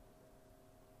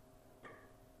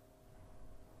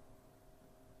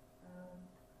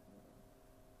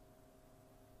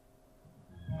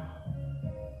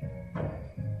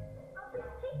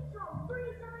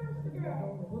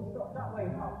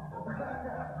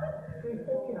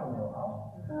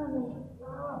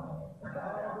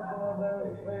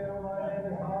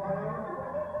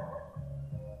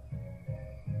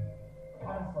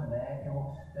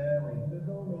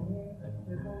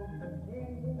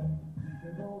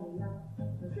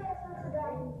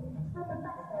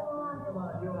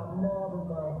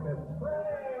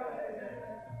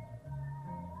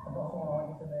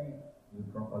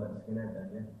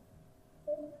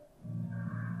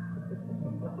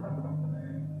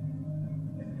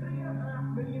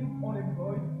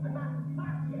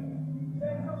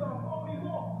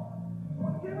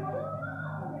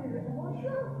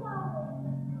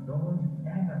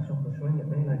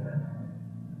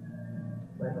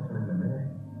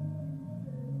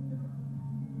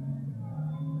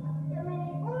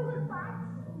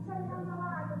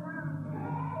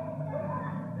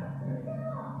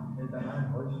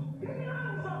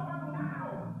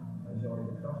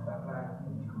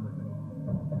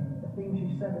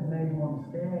 said it made you want to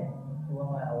stay. You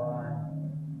won't let her lie.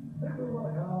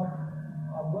 Well, no,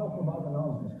 I'm well from other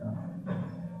knows and stuff.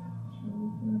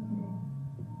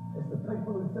 It's the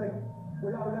people who think we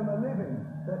owe them a living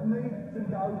that need to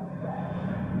go back.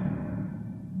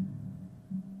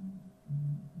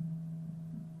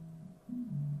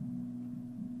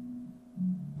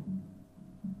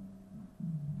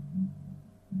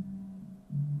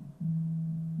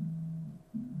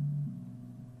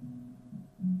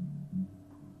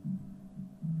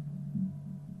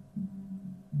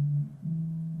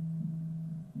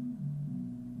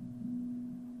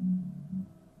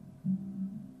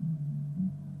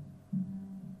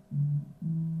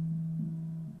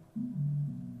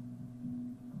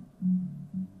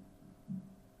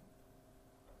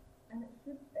 And it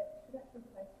should actually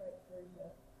play straight through to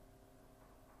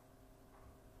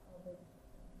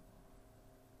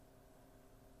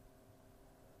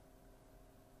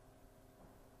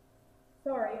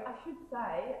Sorry, I should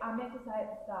say, I meant to say at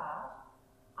the start,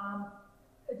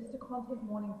 just a content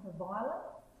warning for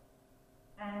violence,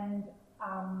 and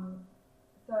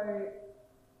so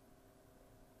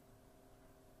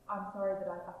I'm sorry that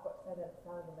I forgot to say that at the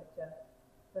start of the lecture,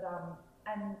 but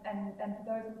and for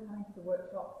those who are coming to the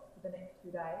workshops for the next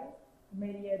 2 days, the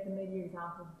media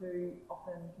examples do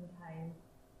often contain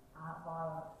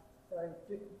violence, so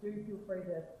do feel free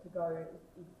to go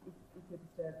if you're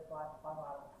disturbed by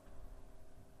violence.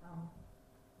 So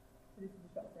this is the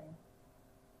shop scene.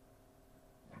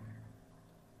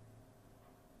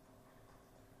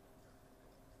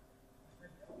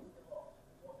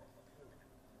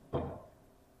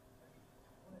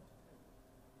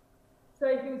 So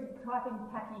he was typing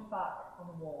tacky fuck on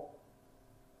the wall.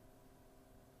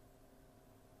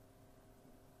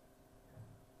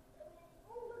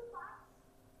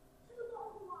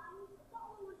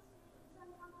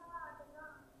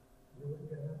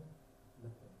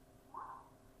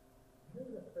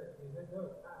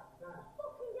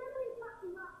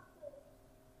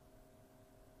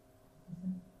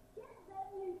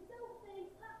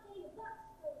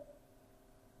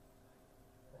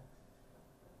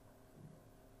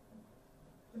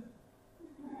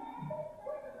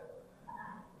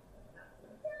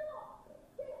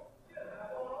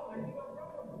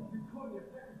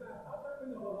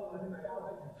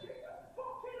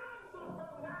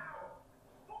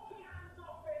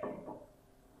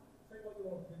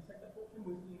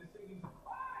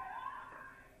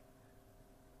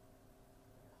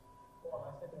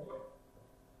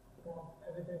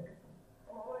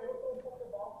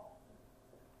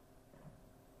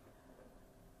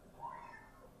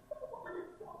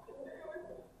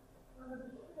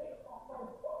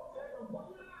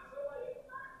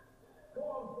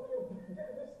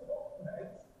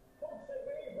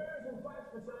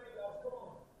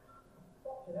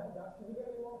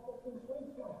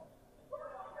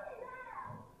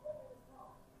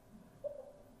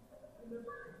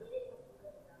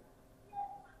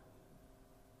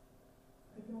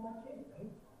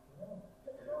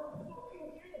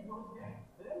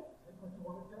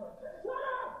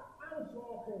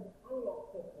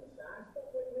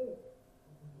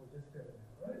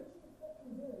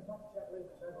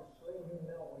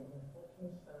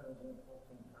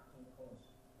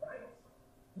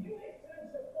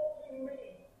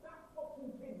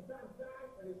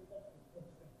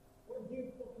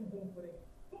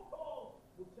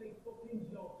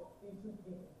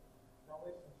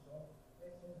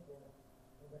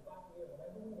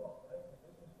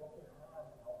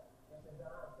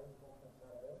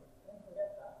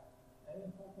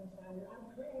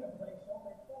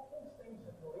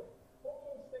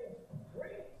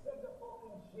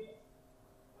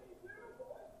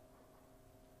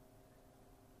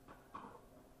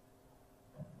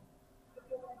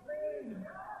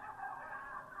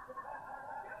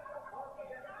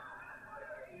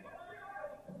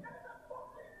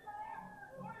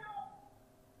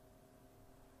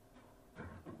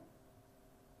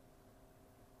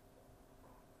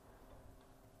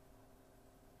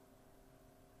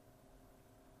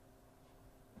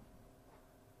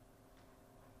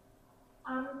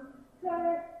 So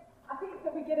I think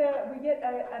that we get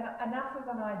enough of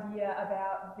an idea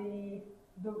about the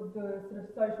sort of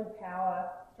social power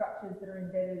structures that are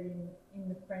embedded in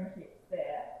the friendships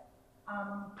there.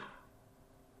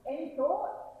 Any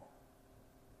thoughts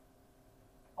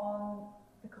on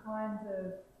the kinds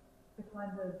of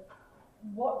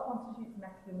what constitutes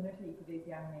masculinity for these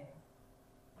young men?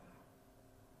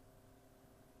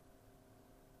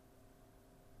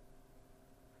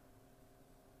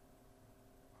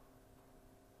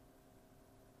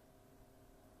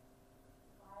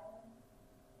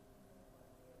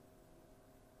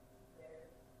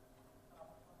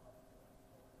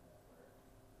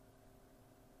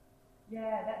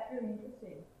 Yeah, that's really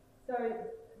interesting. So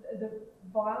the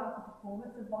violence, the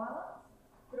performance of violence,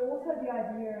 but also the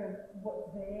idea of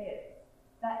what's theirs,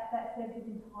 that sense of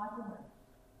entitlement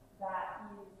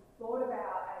that is thought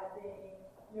about as being,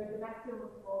 the maximum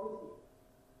prerogative.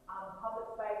 Public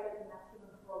space as a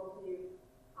maximum prerogative,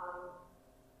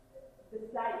 the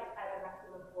state as a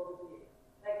maximum prerogative.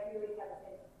 They clearly have a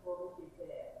sense of prerogative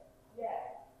there.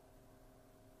 Yeah.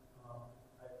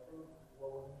 I think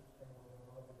what was interesting was when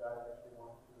one of the guys actually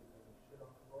wanted to maybe shit on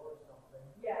the floor or something.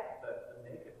 Yeah. That the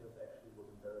nakedness actually was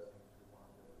embarrassing to one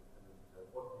of the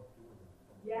what are you doing?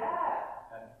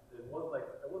 Yeah. And it was a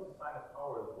sign of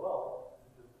power as well, to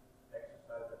just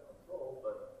exercise that control,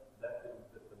 but that didn't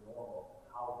fit the norm of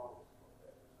how you're supposed to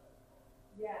exercise power.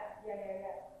 Yeah.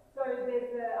 So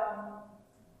there's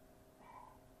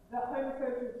the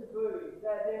homosocial taboo,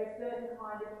 that there is certain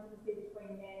kind of intimacy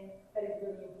between men that is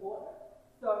really important.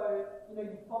 So, you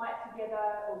fight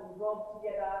together or you rob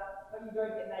together, but you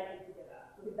don't get naked together,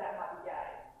 because that might be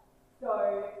gay.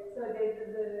 So there's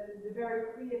the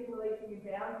very clear policing of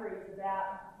boundaries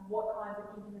about what kinds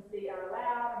of intimacy are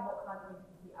allowed and what kinds of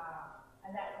intimacy aren't.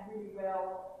 And that's really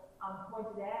well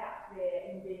pointed out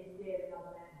there in being scared of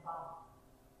another man's bum.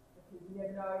 Because you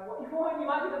never know what you want. You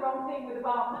might do the wrong thing with a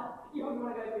bum. You wouldn't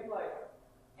want to go too close.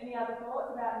 Any other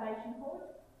thoughts about nationhood?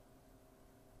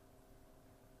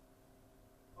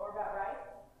 Or about race?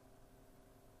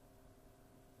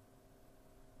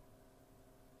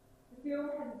 The film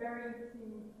has a very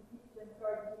interesting depiction.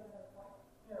 Sorry, did you have another point?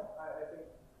 Yeah, I think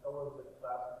that was the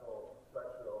classical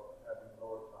structure of having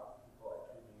lower class people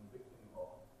actually being victim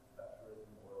of saturation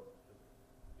or just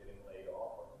getting laid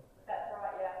off or something. That's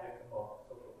right, yeah. Victim of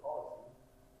social policy,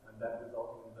 and that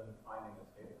resulted in them finding a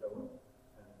scapegoat,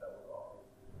 and that was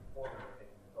obviously the foreigner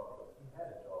taking a job because he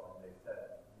had a job, and they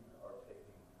said, "You are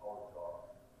taking our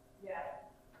job." Yeah.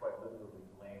 Quite literally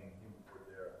blaming him for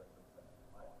their success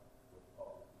in life, which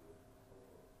obviously is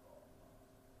social problem.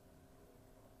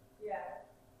 Yeah.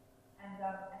 And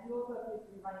he also appears to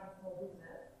be running a small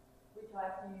business, which I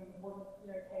assume wasn't,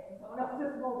 taking someone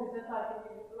else's small business. I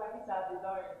think he he started his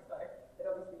own, so it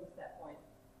obviously missed that point.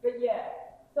 But yeah,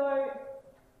 so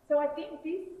I think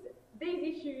these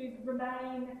issues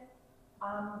remain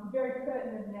very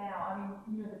pertinent now. I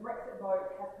mean, the Brexit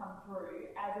vote has come through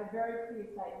as a very clear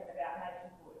statement about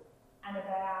nationhood and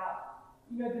about,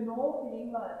 the North in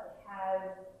England has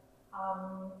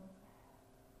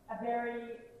a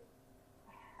very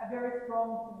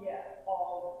strong fear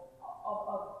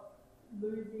of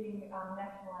losing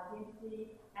national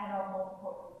identity and of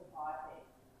multicultural society.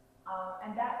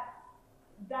 And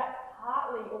that's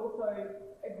partly also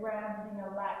grounded in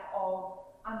a lack of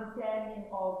understanding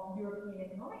of European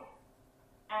economics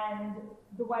and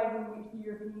the ways in which the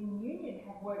European Union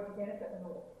have worked to benefit the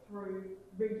North through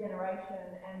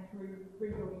regeneration and through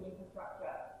rebuilding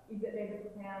infrastructure, is that there's a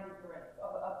profound ignorance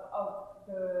of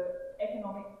the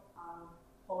economic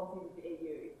policies of the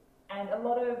EU, and a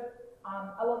lot of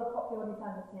popular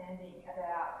misunderstanding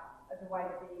about the way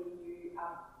that the EU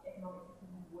economic system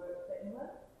has worked for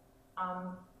England.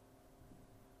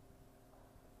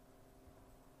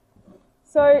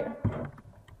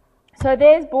 So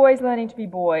there's boys learning to be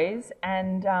boys,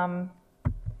 and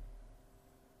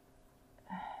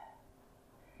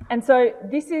so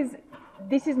this is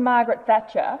Margaret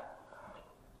Thatcher.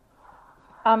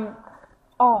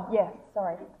 Oh yeah,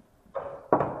 sorry.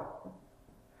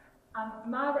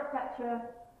 Margaret Thatcher.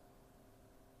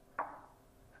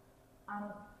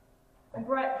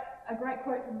 A great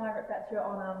quote from Margaret Thatcher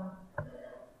on.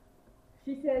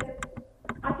 She says,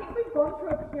 "I think we've gone through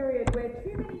a period where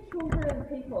too many children and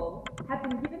people have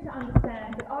been given to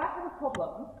understand that I have a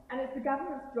problem and it's the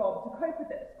government's job to cope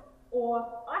with it.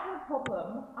 Or, I have a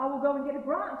problem, I will go and get a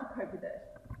grant to cope with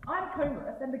it. I'm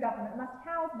homeless and the government must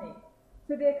house me."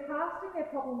 So they're casting their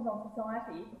problems on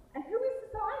society. And who is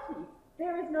society?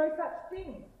 There is no such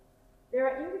thing. There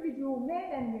are individual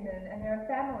men and women and there are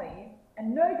families,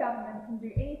 and no government can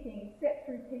do anything except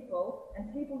through people,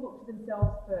 and people look to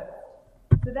themselves first.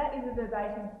 So that is a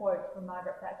verbatim quote from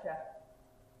Margaret Thatcher.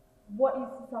 What is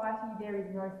society? There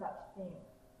is no such thing.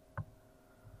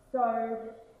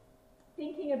 So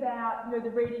thinking about the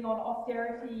reading on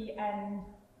austerity and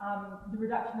the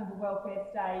reduction of the welfare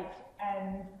state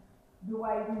and the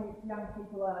ways in which young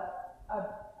people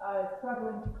are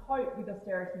struggling to cope with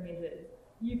austerity measures,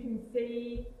 you can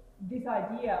see this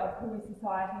idea of who is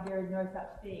society, there is no such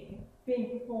thing,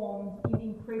 being performed in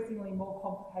increasingly more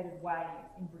complicated ways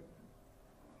in Britain.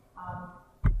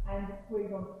 And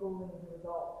squeeze on schooling as a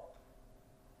result.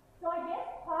 So I guess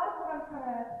part of what I'm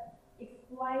trying to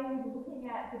explains looking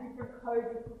at the different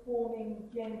codes of performing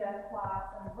gender, class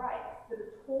and race that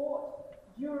are taught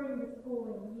during the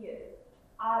schooling years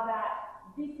are that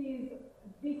this is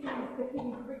the hidden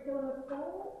curriculum of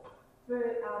school for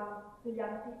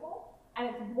young people, and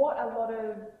it's what a lot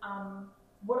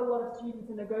of students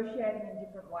are negotiating in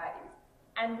different ways.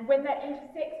 And when that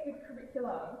intersects with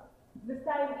curriculum, the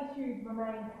same issues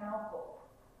remain powerful.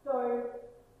 So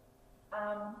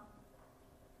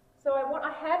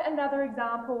I had another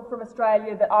example from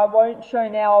Australia that I won't show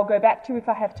now, I'll go back to if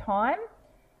I have time,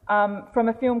 from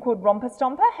a film called Romper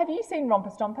Stomper. Have you seen Romper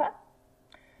Stomper?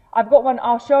 I've got one,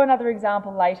 I'll show another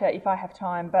example later if I have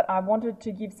time, but I wanted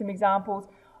to give some examples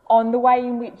on the way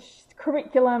in which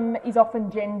curriculum is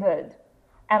often gendered,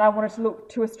 and I wanted to look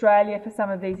to Australia for some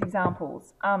of these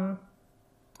examples.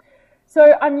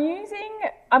 So I'm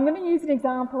going to use an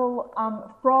example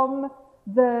from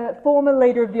the former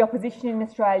leader of the opposition in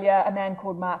Australia, a man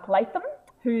called Mark Latham,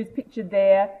 who's pictured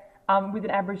there with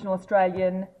an Aboriginal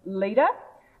Australian leader.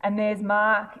 And there's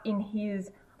Mark in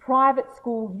his private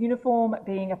school uniform,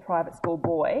 being a private school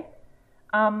boy.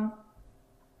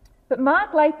 But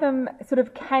Mark Latham sort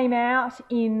of came out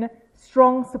in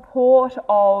strong support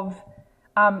of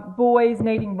boys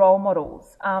needing role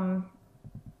models,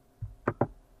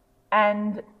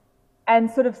 and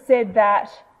sort of said that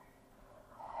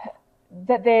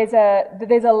there's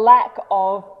a lack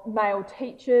of male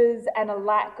teachers and a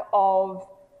lack of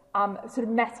sort of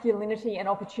masculinity and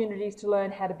opportunities to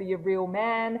learn how to be a real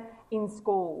man in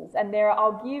schools. And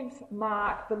I'll give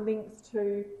Mark the links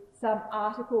to some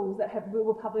articles that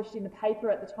were published in the paper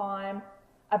at the time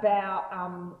about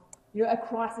a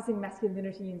crisis in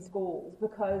masculinity in schools,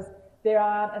 because there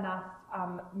aren't enough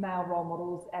male role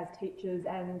models as teachers,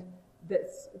 and that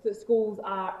schools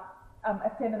are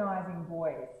effeminising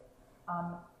boys.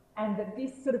 And that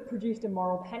this sort of produced a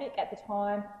moral panic at the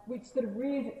time, which sort of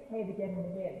rears its head again and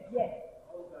again. Yes?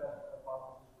 How is that a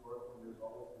hypothesis work when there's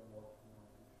always been more female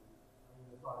teachers? I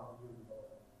mean, it's not a new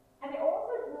development. And it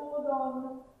also draws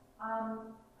on,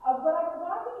 what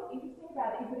I think is interesting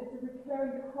about it is that it's a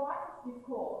recurring, the crisis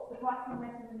discourse, the crisis of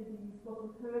masculinity discourse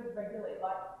recurs regularly.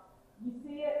 Like, you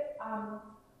see it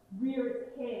rear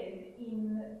its head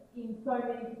in so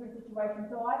many different situations.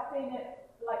 So I've seen it,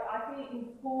 I see it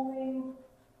in schooling.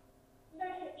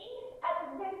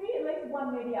 There'd be at least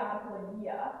one media article a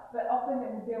year, but often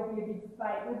there'll be a big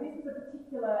debate. Well, this is a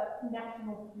particular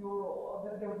national furor,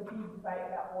 that there was a big debate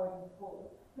about boys in schools.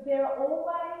 But there are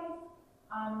always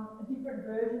different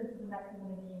versions of the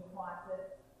masculinity in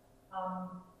crisis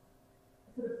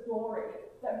sort of story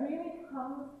that really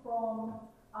comes from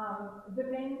the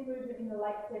men's movement in the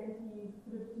late 70s,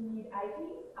 sort of to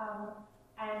mid-80s.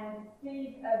 And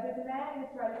there's a man in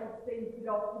Australia called Steve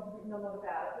Biddulph who's written a lot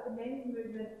about it, but the men's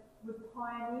movement was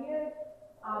pioneered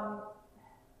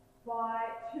by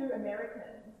two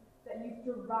Americans that used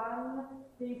to run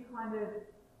these kind of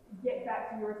get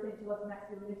back to your essentialist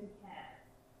masculinity camps.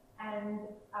 And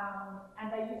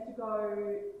they used to go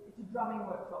to drumming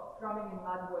and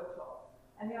mud workshops.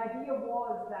 And the idea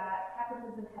was that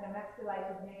capitalism had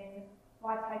emasculated men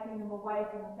by taking them away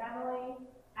from the family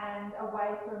and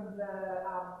away from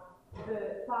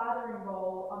the fathering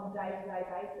role on a day-to-day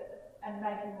basis, and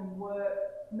making them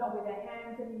work not with their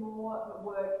hands anymore, but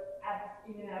work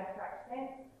in an abstract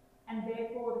sense. And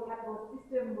therefore the capitalist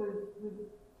system was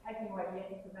taking away the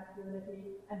ethics of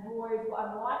masculinity, and boys were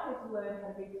unlikely to learn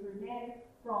how to be true men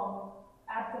from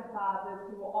absent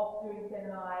fathers who were off doing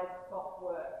feminised soft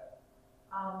work.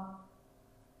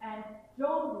 And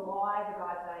John Bly, the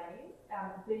guy's name is,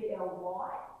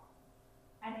 D-L-Y,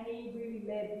 and he really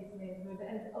led this men's movement.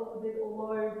 And there's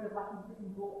loads of, he's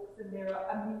written books, and there are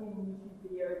a million YouTube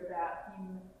videos about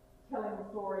him telling the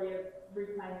story of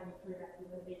reclaiming his true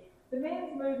masculinity. The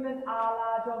men's movement, a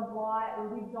la John Bly,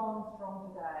 lives on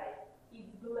strong today. It's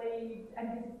believed,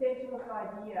 and this essentialist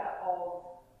idea of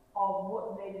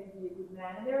what's needed to be a good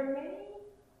man. And there are many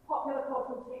popular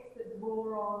cultural texts that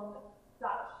draw on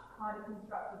such kind of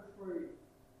constructed truths.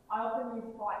 I often use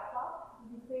Fight Club. Did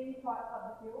you see Fight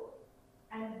Club, the film?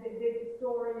 And there's a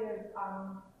story of,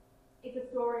 it's a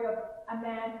story of a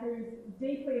man who's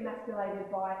deeply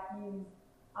emasculated by his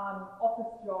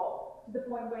office job, to the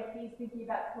point where he's thinking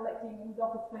about collecting his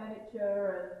office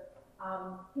furniture,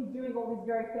 and he's doing all these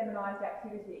very feminised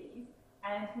activities,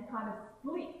 and he kind of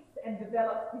splits and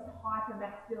develops this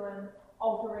hyper-masculine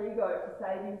alter ego to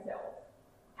save himself.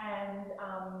 And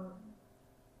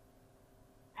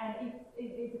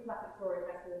it's a classic story of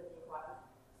masculinity in crisis.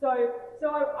 So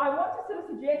I want to sort of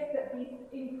suggest that this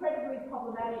incredibly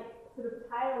problematic sort of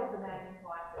tale of the man in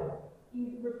crisis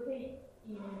repeats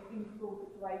in school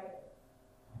situations.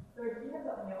 So do you have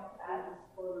something else to add?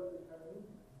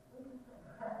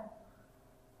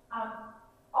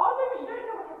 Oh no, but you don't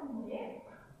know what happened in the end.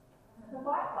 The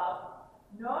Fight Club.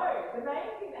 No, the main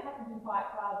thing that happens in Fight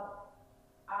Club,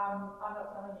 I'm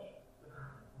not telling you.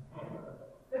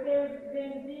 But there's a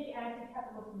big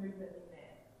anti-capitalist movement in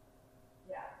there.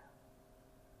 Yeah.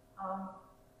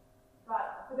 But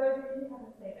for those of you who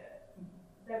haven't seen it,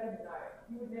 they wouldn't know.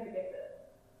 You would never guess it.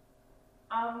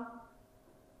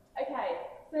 Okay,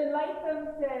 so Latham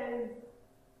says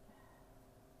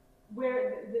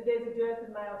there's a dearth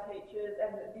of male teachers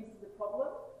and that this is a problem,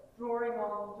 drawing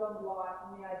on John's life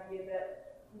and the idea that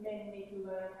men need to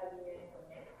learn how to be men for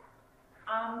men.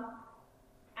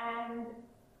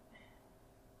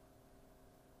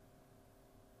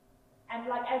 And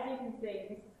like as you can see,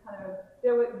 this is kind of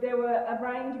there were a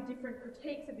range of different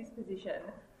critiques of this position,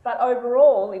 but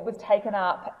overall it was taken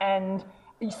up and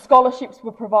scholarships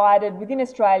were provided within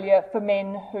Australia for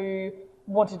men who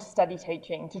wanted to study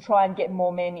teaching to try and get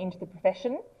more men into the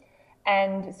profession.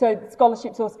 And so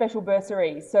scholarships or special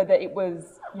bursaries so that it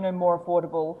was, more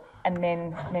affordable and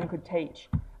men could teach.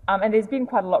 And there's been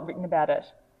quite a lot written about it.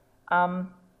 So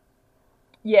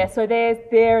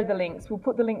there are the links. We'll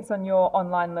put the links on your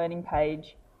online learning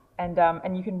page,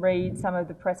 and you can read some of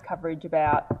the press coverage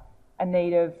about a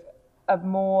need of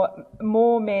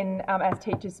more men as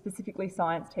teachers, specifically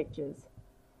science teachers.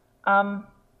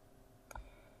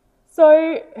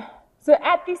 So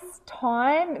at this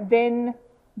time, then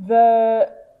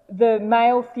the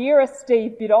male theorist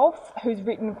Steve Biddulph, who's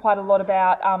written quite a lot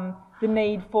about the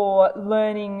need for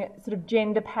learning sort of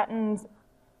gender patterns,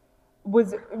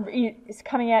 is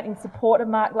coming out in support of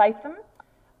Mark Latham,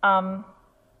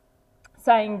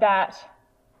 saying that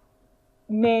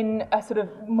men are sort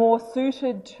of more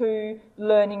suited to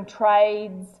learning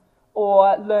trades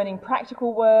or learning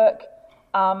practical work,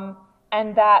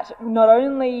 and that not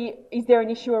only is there an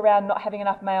issue around not having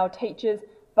enough male teachers,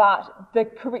 but the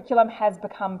curriculum has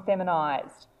become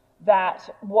feminised, that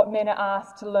what men are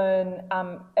asked to learn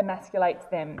emasculates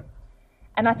them.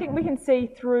 And I think we can see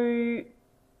through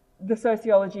the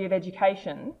sociology of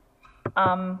education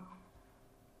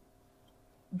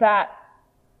that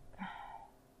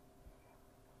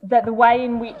the way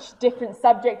in which different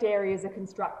subject areas are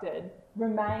constructed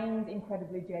remains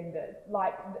incredibly gendered.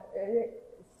 Like,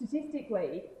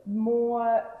 statistically,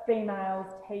 more females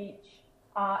teach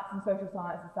arts and social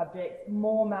sciences subjects,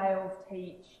 more males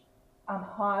teach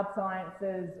hard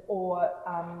sciences or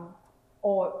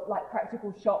like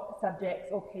practical shop subjects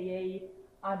or PE.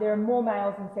 There are more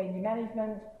males in senior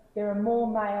management. There are more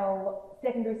male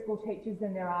secondary school teachers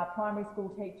than there are primary school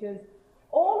teachers.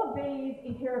 All of these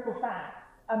empirical facts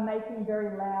are making very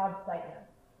loud statements.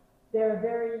 They're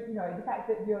very, the fact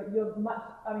that you're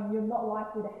not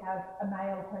likely to have a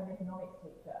male home economics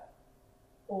teacher,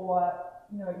 or,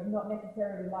 you're not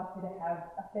necessarily likely to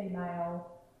have a female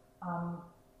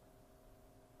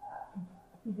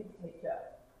physics teacher,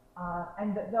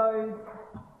 and that those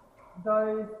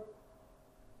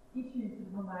issues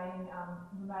remain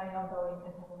ongoing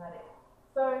and problematic.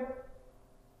 So,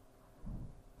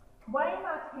 Wayne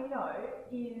Martino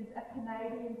is a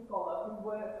Canadian scholar who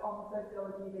works on the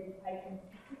sociology of education,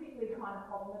 specifically trying to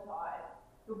problematise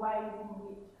the ways in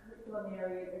which curriculum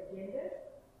areas are gendered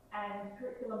and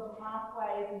curriculum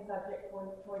pathways and subject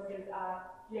choices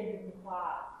are gendered and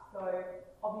classed. So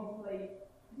obviously,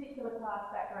 particular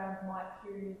class backgrounds might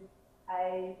choose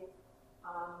a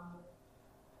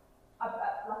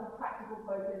practical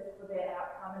focus for their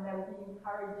outcome, and they will be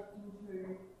encouraged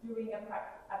into doing a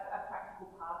practical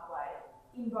pathway.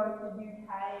 In both the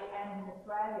UK and in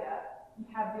Australia, you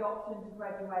have the option to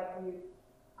graduate with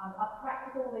a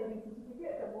practical leaving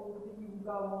certificate that you will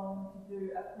go on to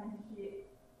do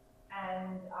apprenticeship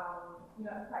and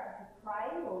a practical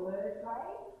trade or learn a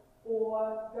trade,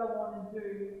 or go on and do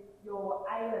your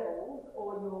A-levels or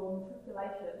your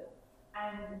matriculation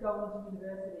and go on to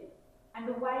university. And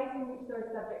the ways in which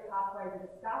those subject pathways are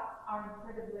discussed are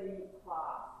incredibly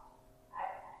classed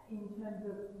in terms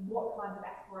of what kinds of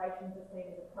aspirations are seen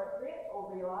as appropriate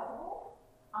or realisable,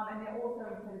 and they're also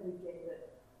incredibly gendered.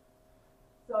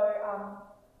 So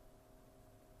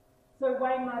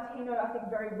Wayne Martino, I think,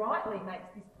 very rightly makes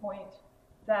this point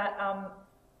that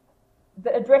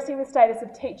that addressing the status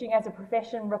of teaching as a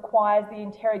profession requires the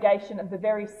interrogation of the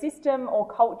very system or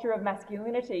culture of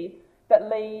masculinity that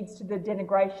leads to the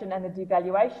denigration and the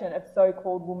devaluation of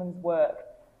so-called women's work.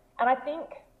 And I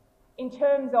think in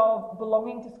terms of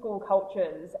belonging to school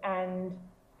cultures and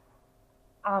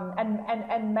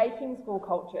making school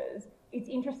cultures, it's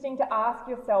interesting to ask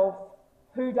yourself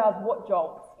who does what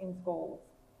jobs in schools.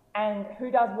 and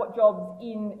who does what jobs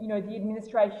in, you know, the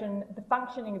administration, the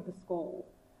functioning of the school.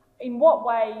 In what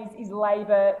ways is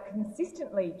labour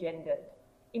consistently gendered?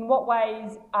 In what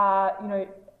ways are, you know,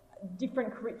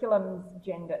 different curriculums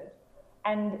gendered?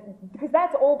 And because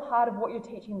that's all part of what you're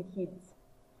teaching the kids.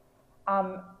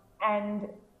 And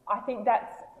I think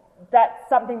that's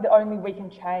something that only we can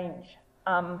change.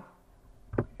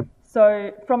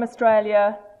 So from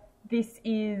Australia, this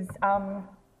is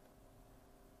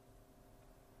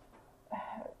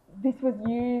this was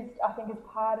used, I think, as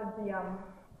part of the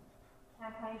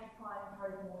campaign to try and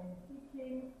encourage more women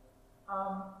teaching.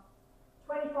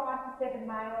 25%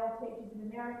 male teachers in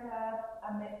America,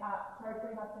 25%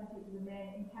 teachers are men.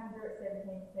 In Canada, it's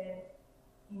 17%.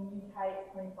 In UK, it's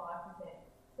 25%.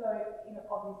 So, you know,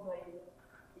 obviously,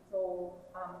 it's all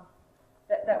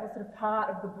that was sort of part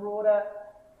of the broader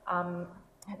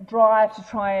drive to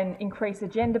try and increase a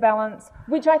gender balance,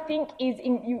 which I think is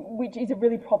which is a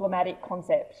really problematic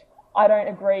concept. I don't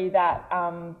agree that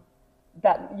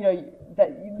that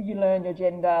you learn your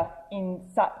gender in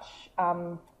such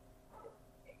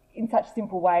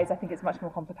simple ways. I think it's much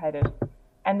more complicated,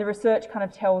 and the research kind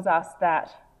of tells us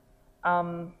that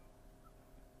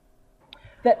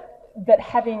that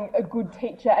having a good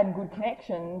teacher and good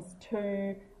connections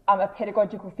to a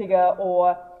pedagogical figure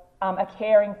or a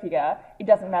caring figure, it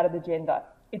doesn't matter the gender.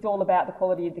 It's all about the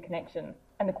quality of the connection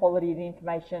and the quality of the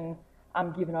information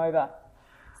given over.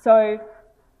 So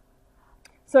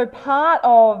part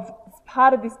of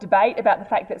this debate about the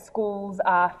fact that schools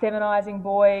are feminising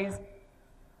boys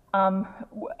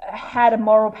had a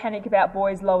moral panic about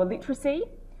boys' lower literacy,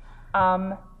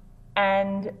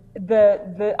 and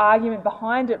the argument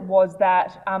behind it was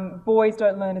that boys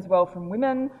don't learn as well from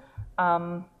women,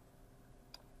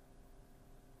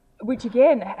 which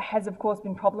again has of course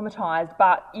been problematised,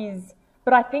 but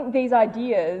I think these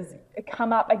ideas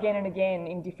come up again and again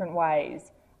in different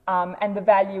ways, and the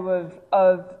value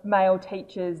of male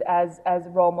teachers as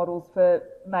role models for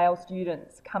male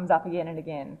students comes up again and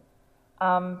again.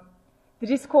 The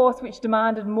discourse which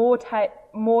demanded more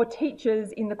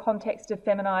teachers in the context of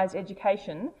feminised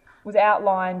education was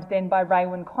outlined then by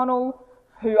Raewyn Connell,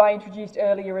 who I introduced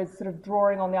earlier as sort of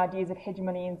drawing on the ideas of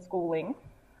hegemony in schooling.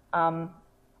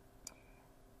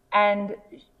 And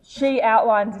she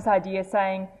outlines this idea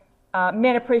saying,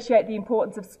 men appreciate the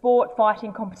importance of sport,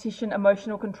 fighting, competition,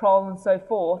 emotional control and so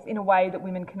forth in a way that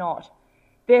women cannot.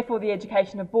 Therefore, the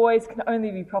education of boys can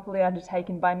only be properly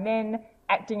undertaken by men,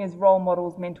 acting as role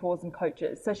models, mentors and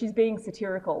coaches. So she's being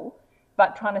satirical,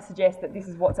 but trying to suggest that this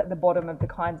is what's at the bottom of the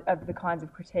kinds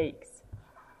of critiques.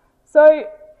 So,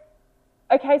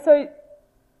 okay, so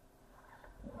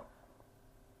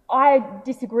I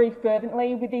disagree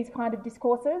fervently with these kind of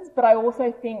discourses, but I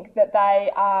also think that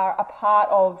they are a part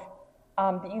of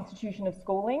the institution of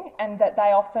schooling, and that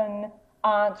they often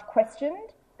aren't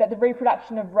questioned, that the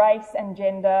reproduction of race and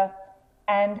gender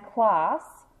and class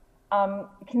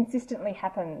consistently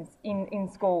happens in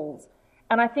schools.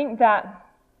 And I think that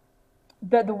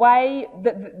the way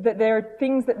that there are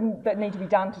things that need to be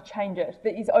done to change it,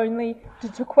 that is only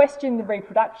to question the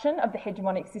reproduction of the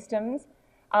hegemonic systems,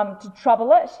 to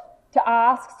trouble it, to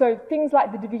ask, so things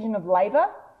like the division of labour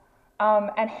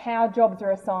and how jobs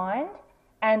are assigned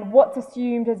and what's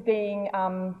assumed as being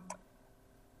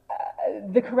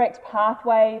the correct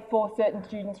pathway for certain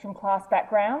students from class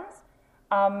backgrounds,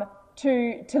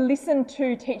 to listen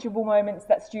to teachable moments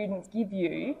that students give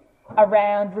you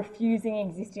around refusing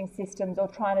existing systems or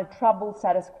trying to trouble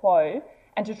status quo,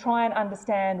 and to try and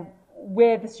understand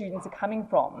where the students are coming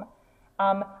from,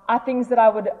 are things that I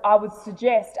would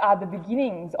suggest are the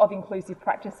beginnings of inclusive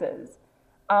practices.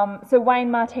 So Wayne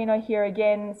Martino here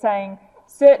again saying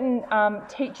certain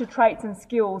teacher traits and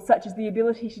skills, such as the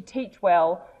ability to teach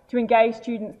well, to engage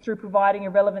students through providing a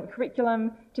relevant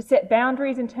curriculum, to set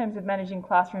boundaries in terms of managing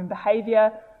classroom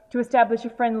behaviour, to establish a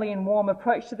friendly and warm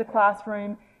approach to the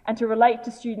classroom, and to relate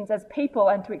to students as people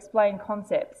and to explain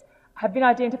concepts, have been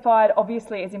identified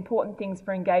obviously as important things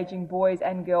for engaging boys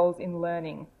and girls in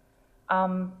learning.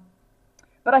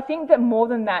 But I think that more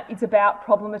than that, it's about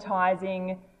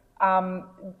problematising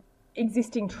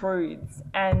existing truths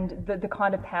and the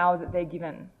kind of power that they're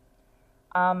given.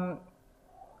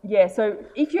 Yeah, so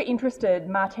if you're interested,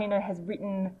 Martino has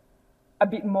written a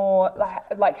bit more,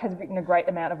 has written a great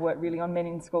amount of work really on men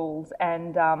in schools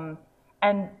and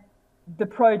the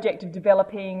project of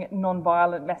developing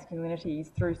non-violent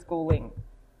masculinities through schooling.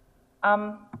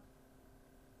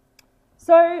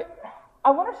 So I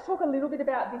wanted to talk a little bit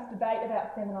about this debate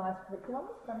about feminised curriculum.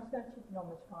 So I'm just going to check in on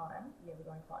the time. Yeah, we're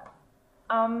going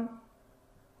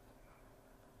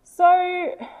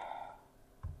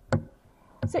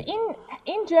So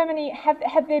in Germany,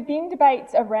 have there been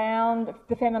debates around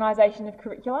the feminisation of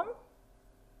curriculum?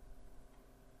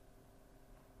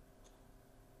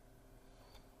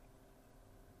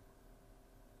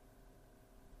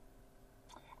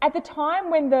 At the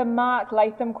time when the Mark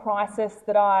Latham crisis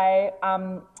that I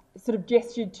sort of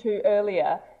gestured to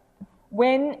earlier,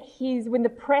 when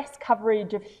the press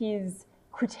coverage of his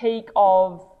critique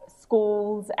of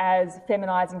schools as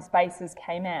feminising spaces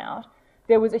came out,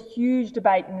 there was a huge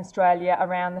debate in Australia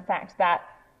around the fact that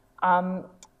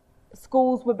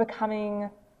schools were becoming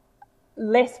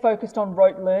less focused on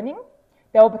rote learning,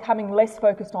 they were becoming less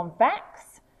focused on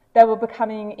facts, they were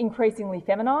becoming increasingly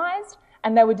feminised,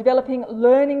 and they were developing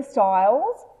learning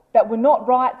styles that were not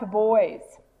right for boys.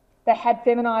 They had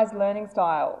feminised learning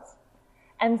styles.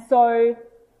 And so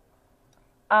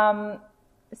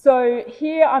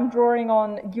here I'm drawing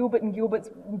on Gilbert and Gilbert's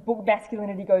book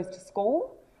Masculinity Goes to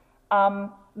School,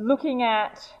 looking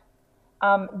at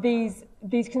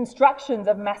these constructions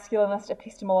of masculinist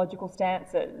epistemological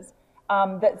stances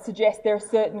that suggest there are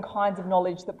certain kinds of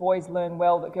knowledge that boys learn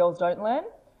well that girls don't learn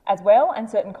as well, and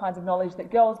certain kinds of knowledge that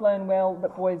girls learn well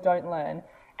that boys don't learn.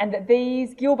 And that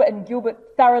these, Gilbert and Gilbert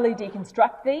thoroughly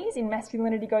deconstruct these in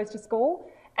Masculinity Goes to School,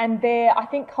 and they're, I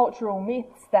think, cultural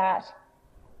myths that,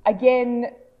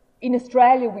 again, in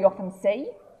Australia we often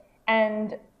see,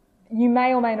 and you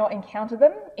may or may not encounter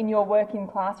them in your work in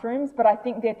classrooms, but I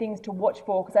think they're things to watch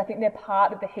for because I think they're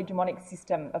part of the hegemonic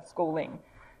system of schooling.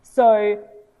 So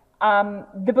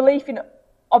the belief in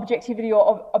objectivity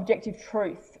or objective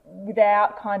truth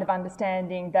without kind of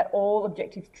understanding that all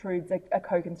objective truths are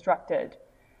co-constructed.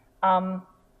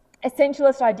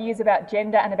 Essentialist ideas about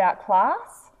gender and about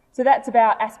class. So that's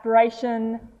about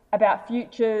aspiration, about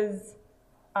futures,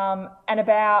 and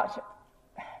about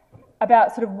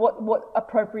sort of what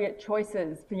appropriate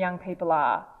choices for young people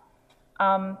are.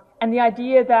 And the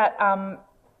idea that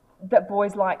that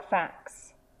boys like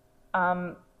facts.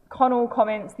 Connell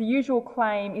comments, the usual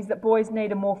claim is that boys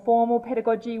need a more formal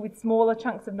pedagogy with smaller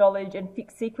chunks of knowledge and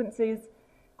fixed sequences,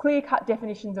 clear-cut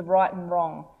definitions of right and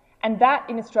wrong. And that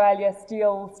in Australia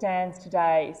still stands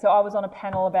today. So I was on a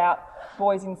panel about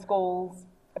boys in schools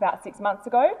about 6 months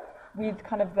ago with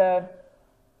kind of the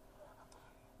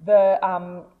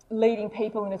leading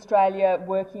people in Australia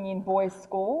working in boys'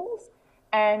 schools,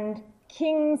 and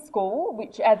King's School,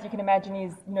 which as you can imagine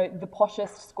is the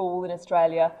poshest school in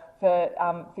Australia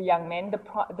for young men.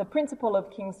 The principal of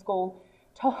King's School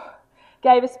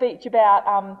gave a speech about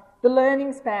the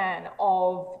learning span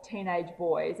of teenage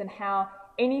boys and how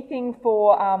anything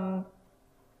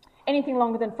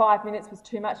longer than 5 minutes was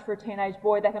too much for a teenage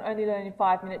boy. They can only learn in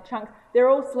 5-minute chunks. They're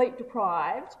all sleep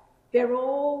deprived. They're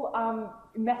all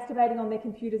masturbating on their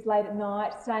computers late at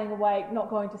night, staying awake, not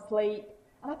going to sleep.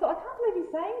 And I thought, I can't believe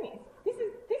he's saying this. This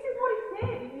is what he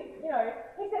said.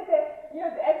 He said that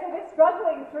and so they're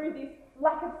struggling through this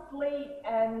lack of sleep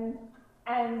and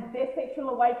their sexual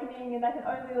awakening, and they can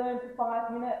only learn for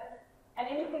 5 minutes. And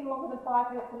anything longer than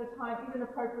 5 minutes at a time isn't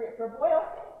appropriate for a boy. I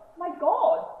think, my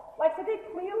God, so they're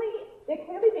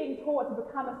clearly being taught to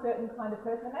become a certain kind of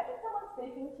person. Imagine someone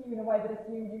speaking to you in a way that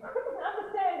assumes you couldn't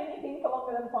understand anything for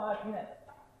longer than 5 minutes.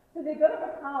 So they're going to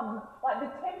become,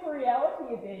 the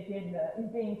temporality of their gender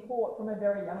is being taught from a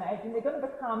very young age, and they're going to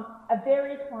become a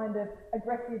very kind of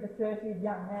aggressive, assertive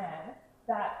young man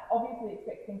that obviously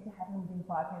expects things to happen within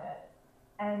 5 minutes.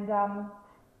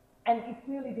 And is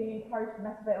clearly being encouraged to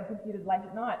masturbate on computers late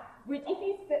at night, which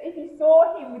if you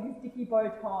saw him with his dicky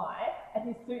bow tie and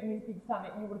his suit and his big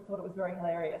stomach, you would have thought it was very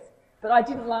hilarious. But I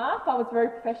didn't laugh. I was very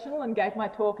professional and gave my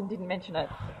talk and didn't mention it.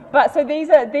 But so these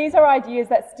are ideas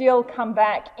that still come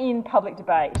back in public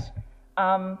debate.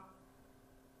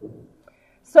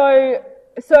 So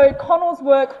Connell's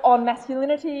work on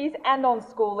masculinities and on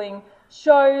schooling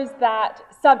shows that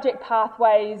subject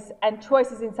pathways and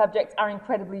choices in subjects are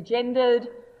incredibly gendered.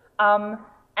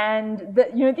 And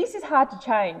that, this is hard to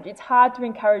change. It's hard to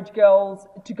encourage girls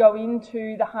to go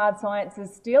into the hard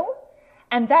sciences still.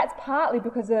 And that's partly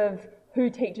because of who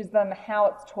teaches them, how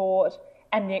it's taught,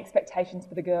 and the expectations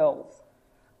for the girls.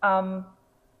 But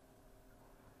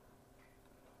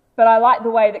I like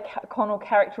the way that Connell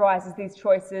characterises these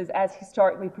choices as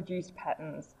historically produced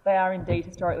patterns. They are indeed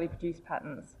historically produced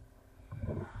patterns.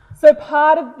 So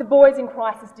part of the boys in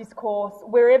crisis discourse,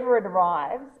 wherever it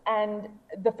arrives, and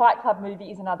the Fight Club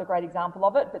movie is another great example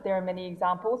of it, but there are many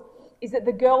examples, is that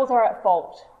the girls are at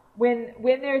fault. When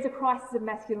there is a crisis of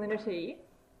masculinity,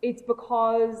 it's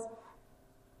because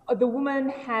the woman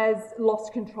has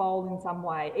lost control in some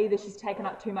way. Either she's taken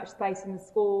up too much space in the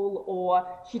school, or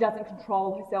she doesn't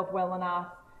control herself well enough,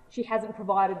 she hasn't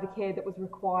provided the care that was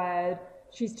required,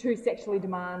 she's too sexually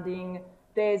demanding,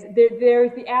 there is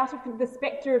the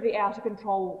spectre of the out of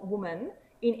control woman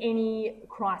in any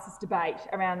crisis debate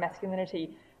around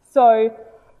masculinity. So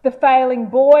the failing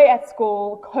boy at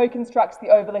school co-constructs the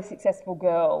overly successful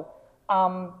girl,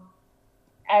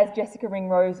 as Jessica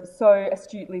Ringrose so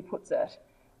astutely puts it.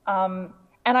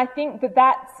 And I think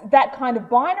that kind of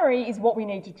binary is what we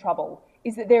need to trouble,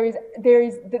 is that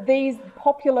that these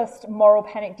populist moral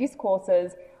panic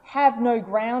discourses have no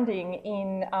grounding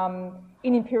in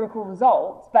empirical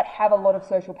results, but have a lot of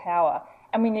social power.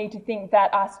 And we need to think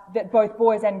that both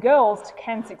boys and girls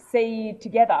can succeed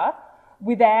together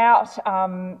without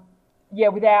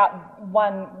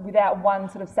one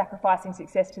sort of sacrificing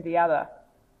success to the other.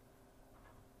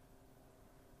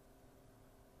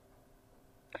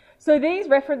 So these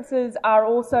references are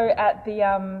also at the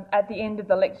end of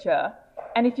the lecture.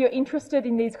 And if you're interested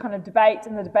in these kind of debates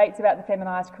and the debates about the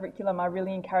feminised curriculum, I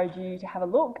really encourage you to have a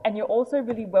look. And you're also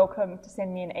really welcome to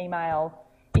send me an email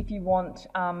if you want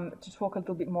to talk a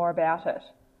little bit more about it.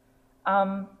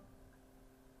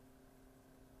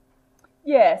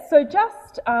 So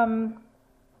just, I'll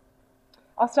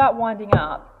start winding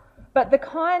up. But the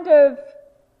kind of,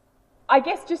 I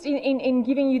guess just in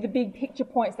giving you the big picture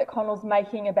points that Connell's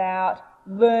making about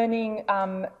learning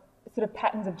sort of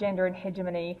patterns of gender and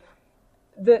hegemony,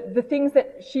 the things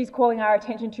that she's calling our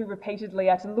attention to repeatedly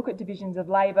are to look at divisions of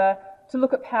labour, to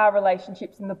look at power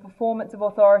relationships and the performance of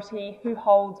authority, who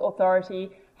holds authority,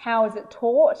 how is it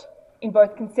taught in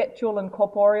both conceptual and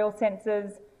corporeal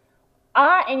senses,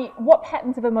 what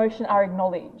patterns of emotion are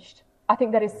acknowledged. I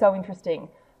think that is so interesting.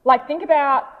 Like, think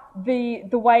about the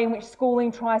way in which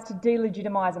schooling tries to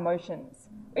delegitimise emotions.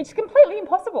 It's completely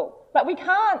impossible. Like, we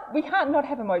can't not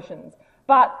have emotions,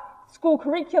 but school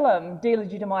curriculum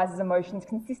delegitimises emotions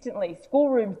consistently.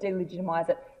 Schoolrooms delegitimise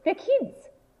it. They're kids.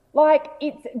 Like,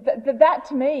 that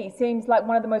to me seems like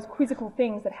one of the most quizzical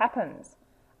things that happens.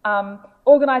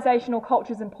 Organisational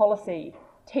cultures and policy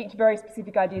teach very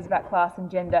specific ideas about class and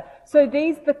gender. So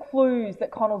these are the clues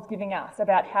that Connell's giving us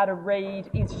about how to read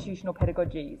institutional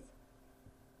pedagogies.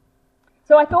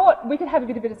 So I thought we could have a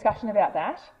bit of a discussion about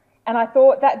that. And I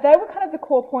thought that they were kind of the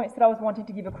core points that I was wanting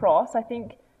to give across. I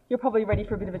think you're probably ready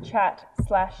for a bit of a chat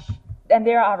and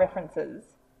there are references.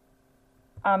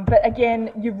 But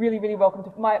again, you're really, really welcome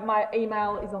to, my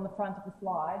email is on the front of the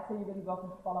slide, so you're really welcome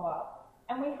to follow up.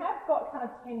 And we have got kind of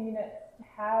 10 minutes to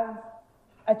have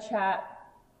a chat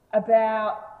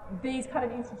about these kind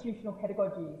of institutional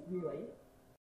pedagogies, really.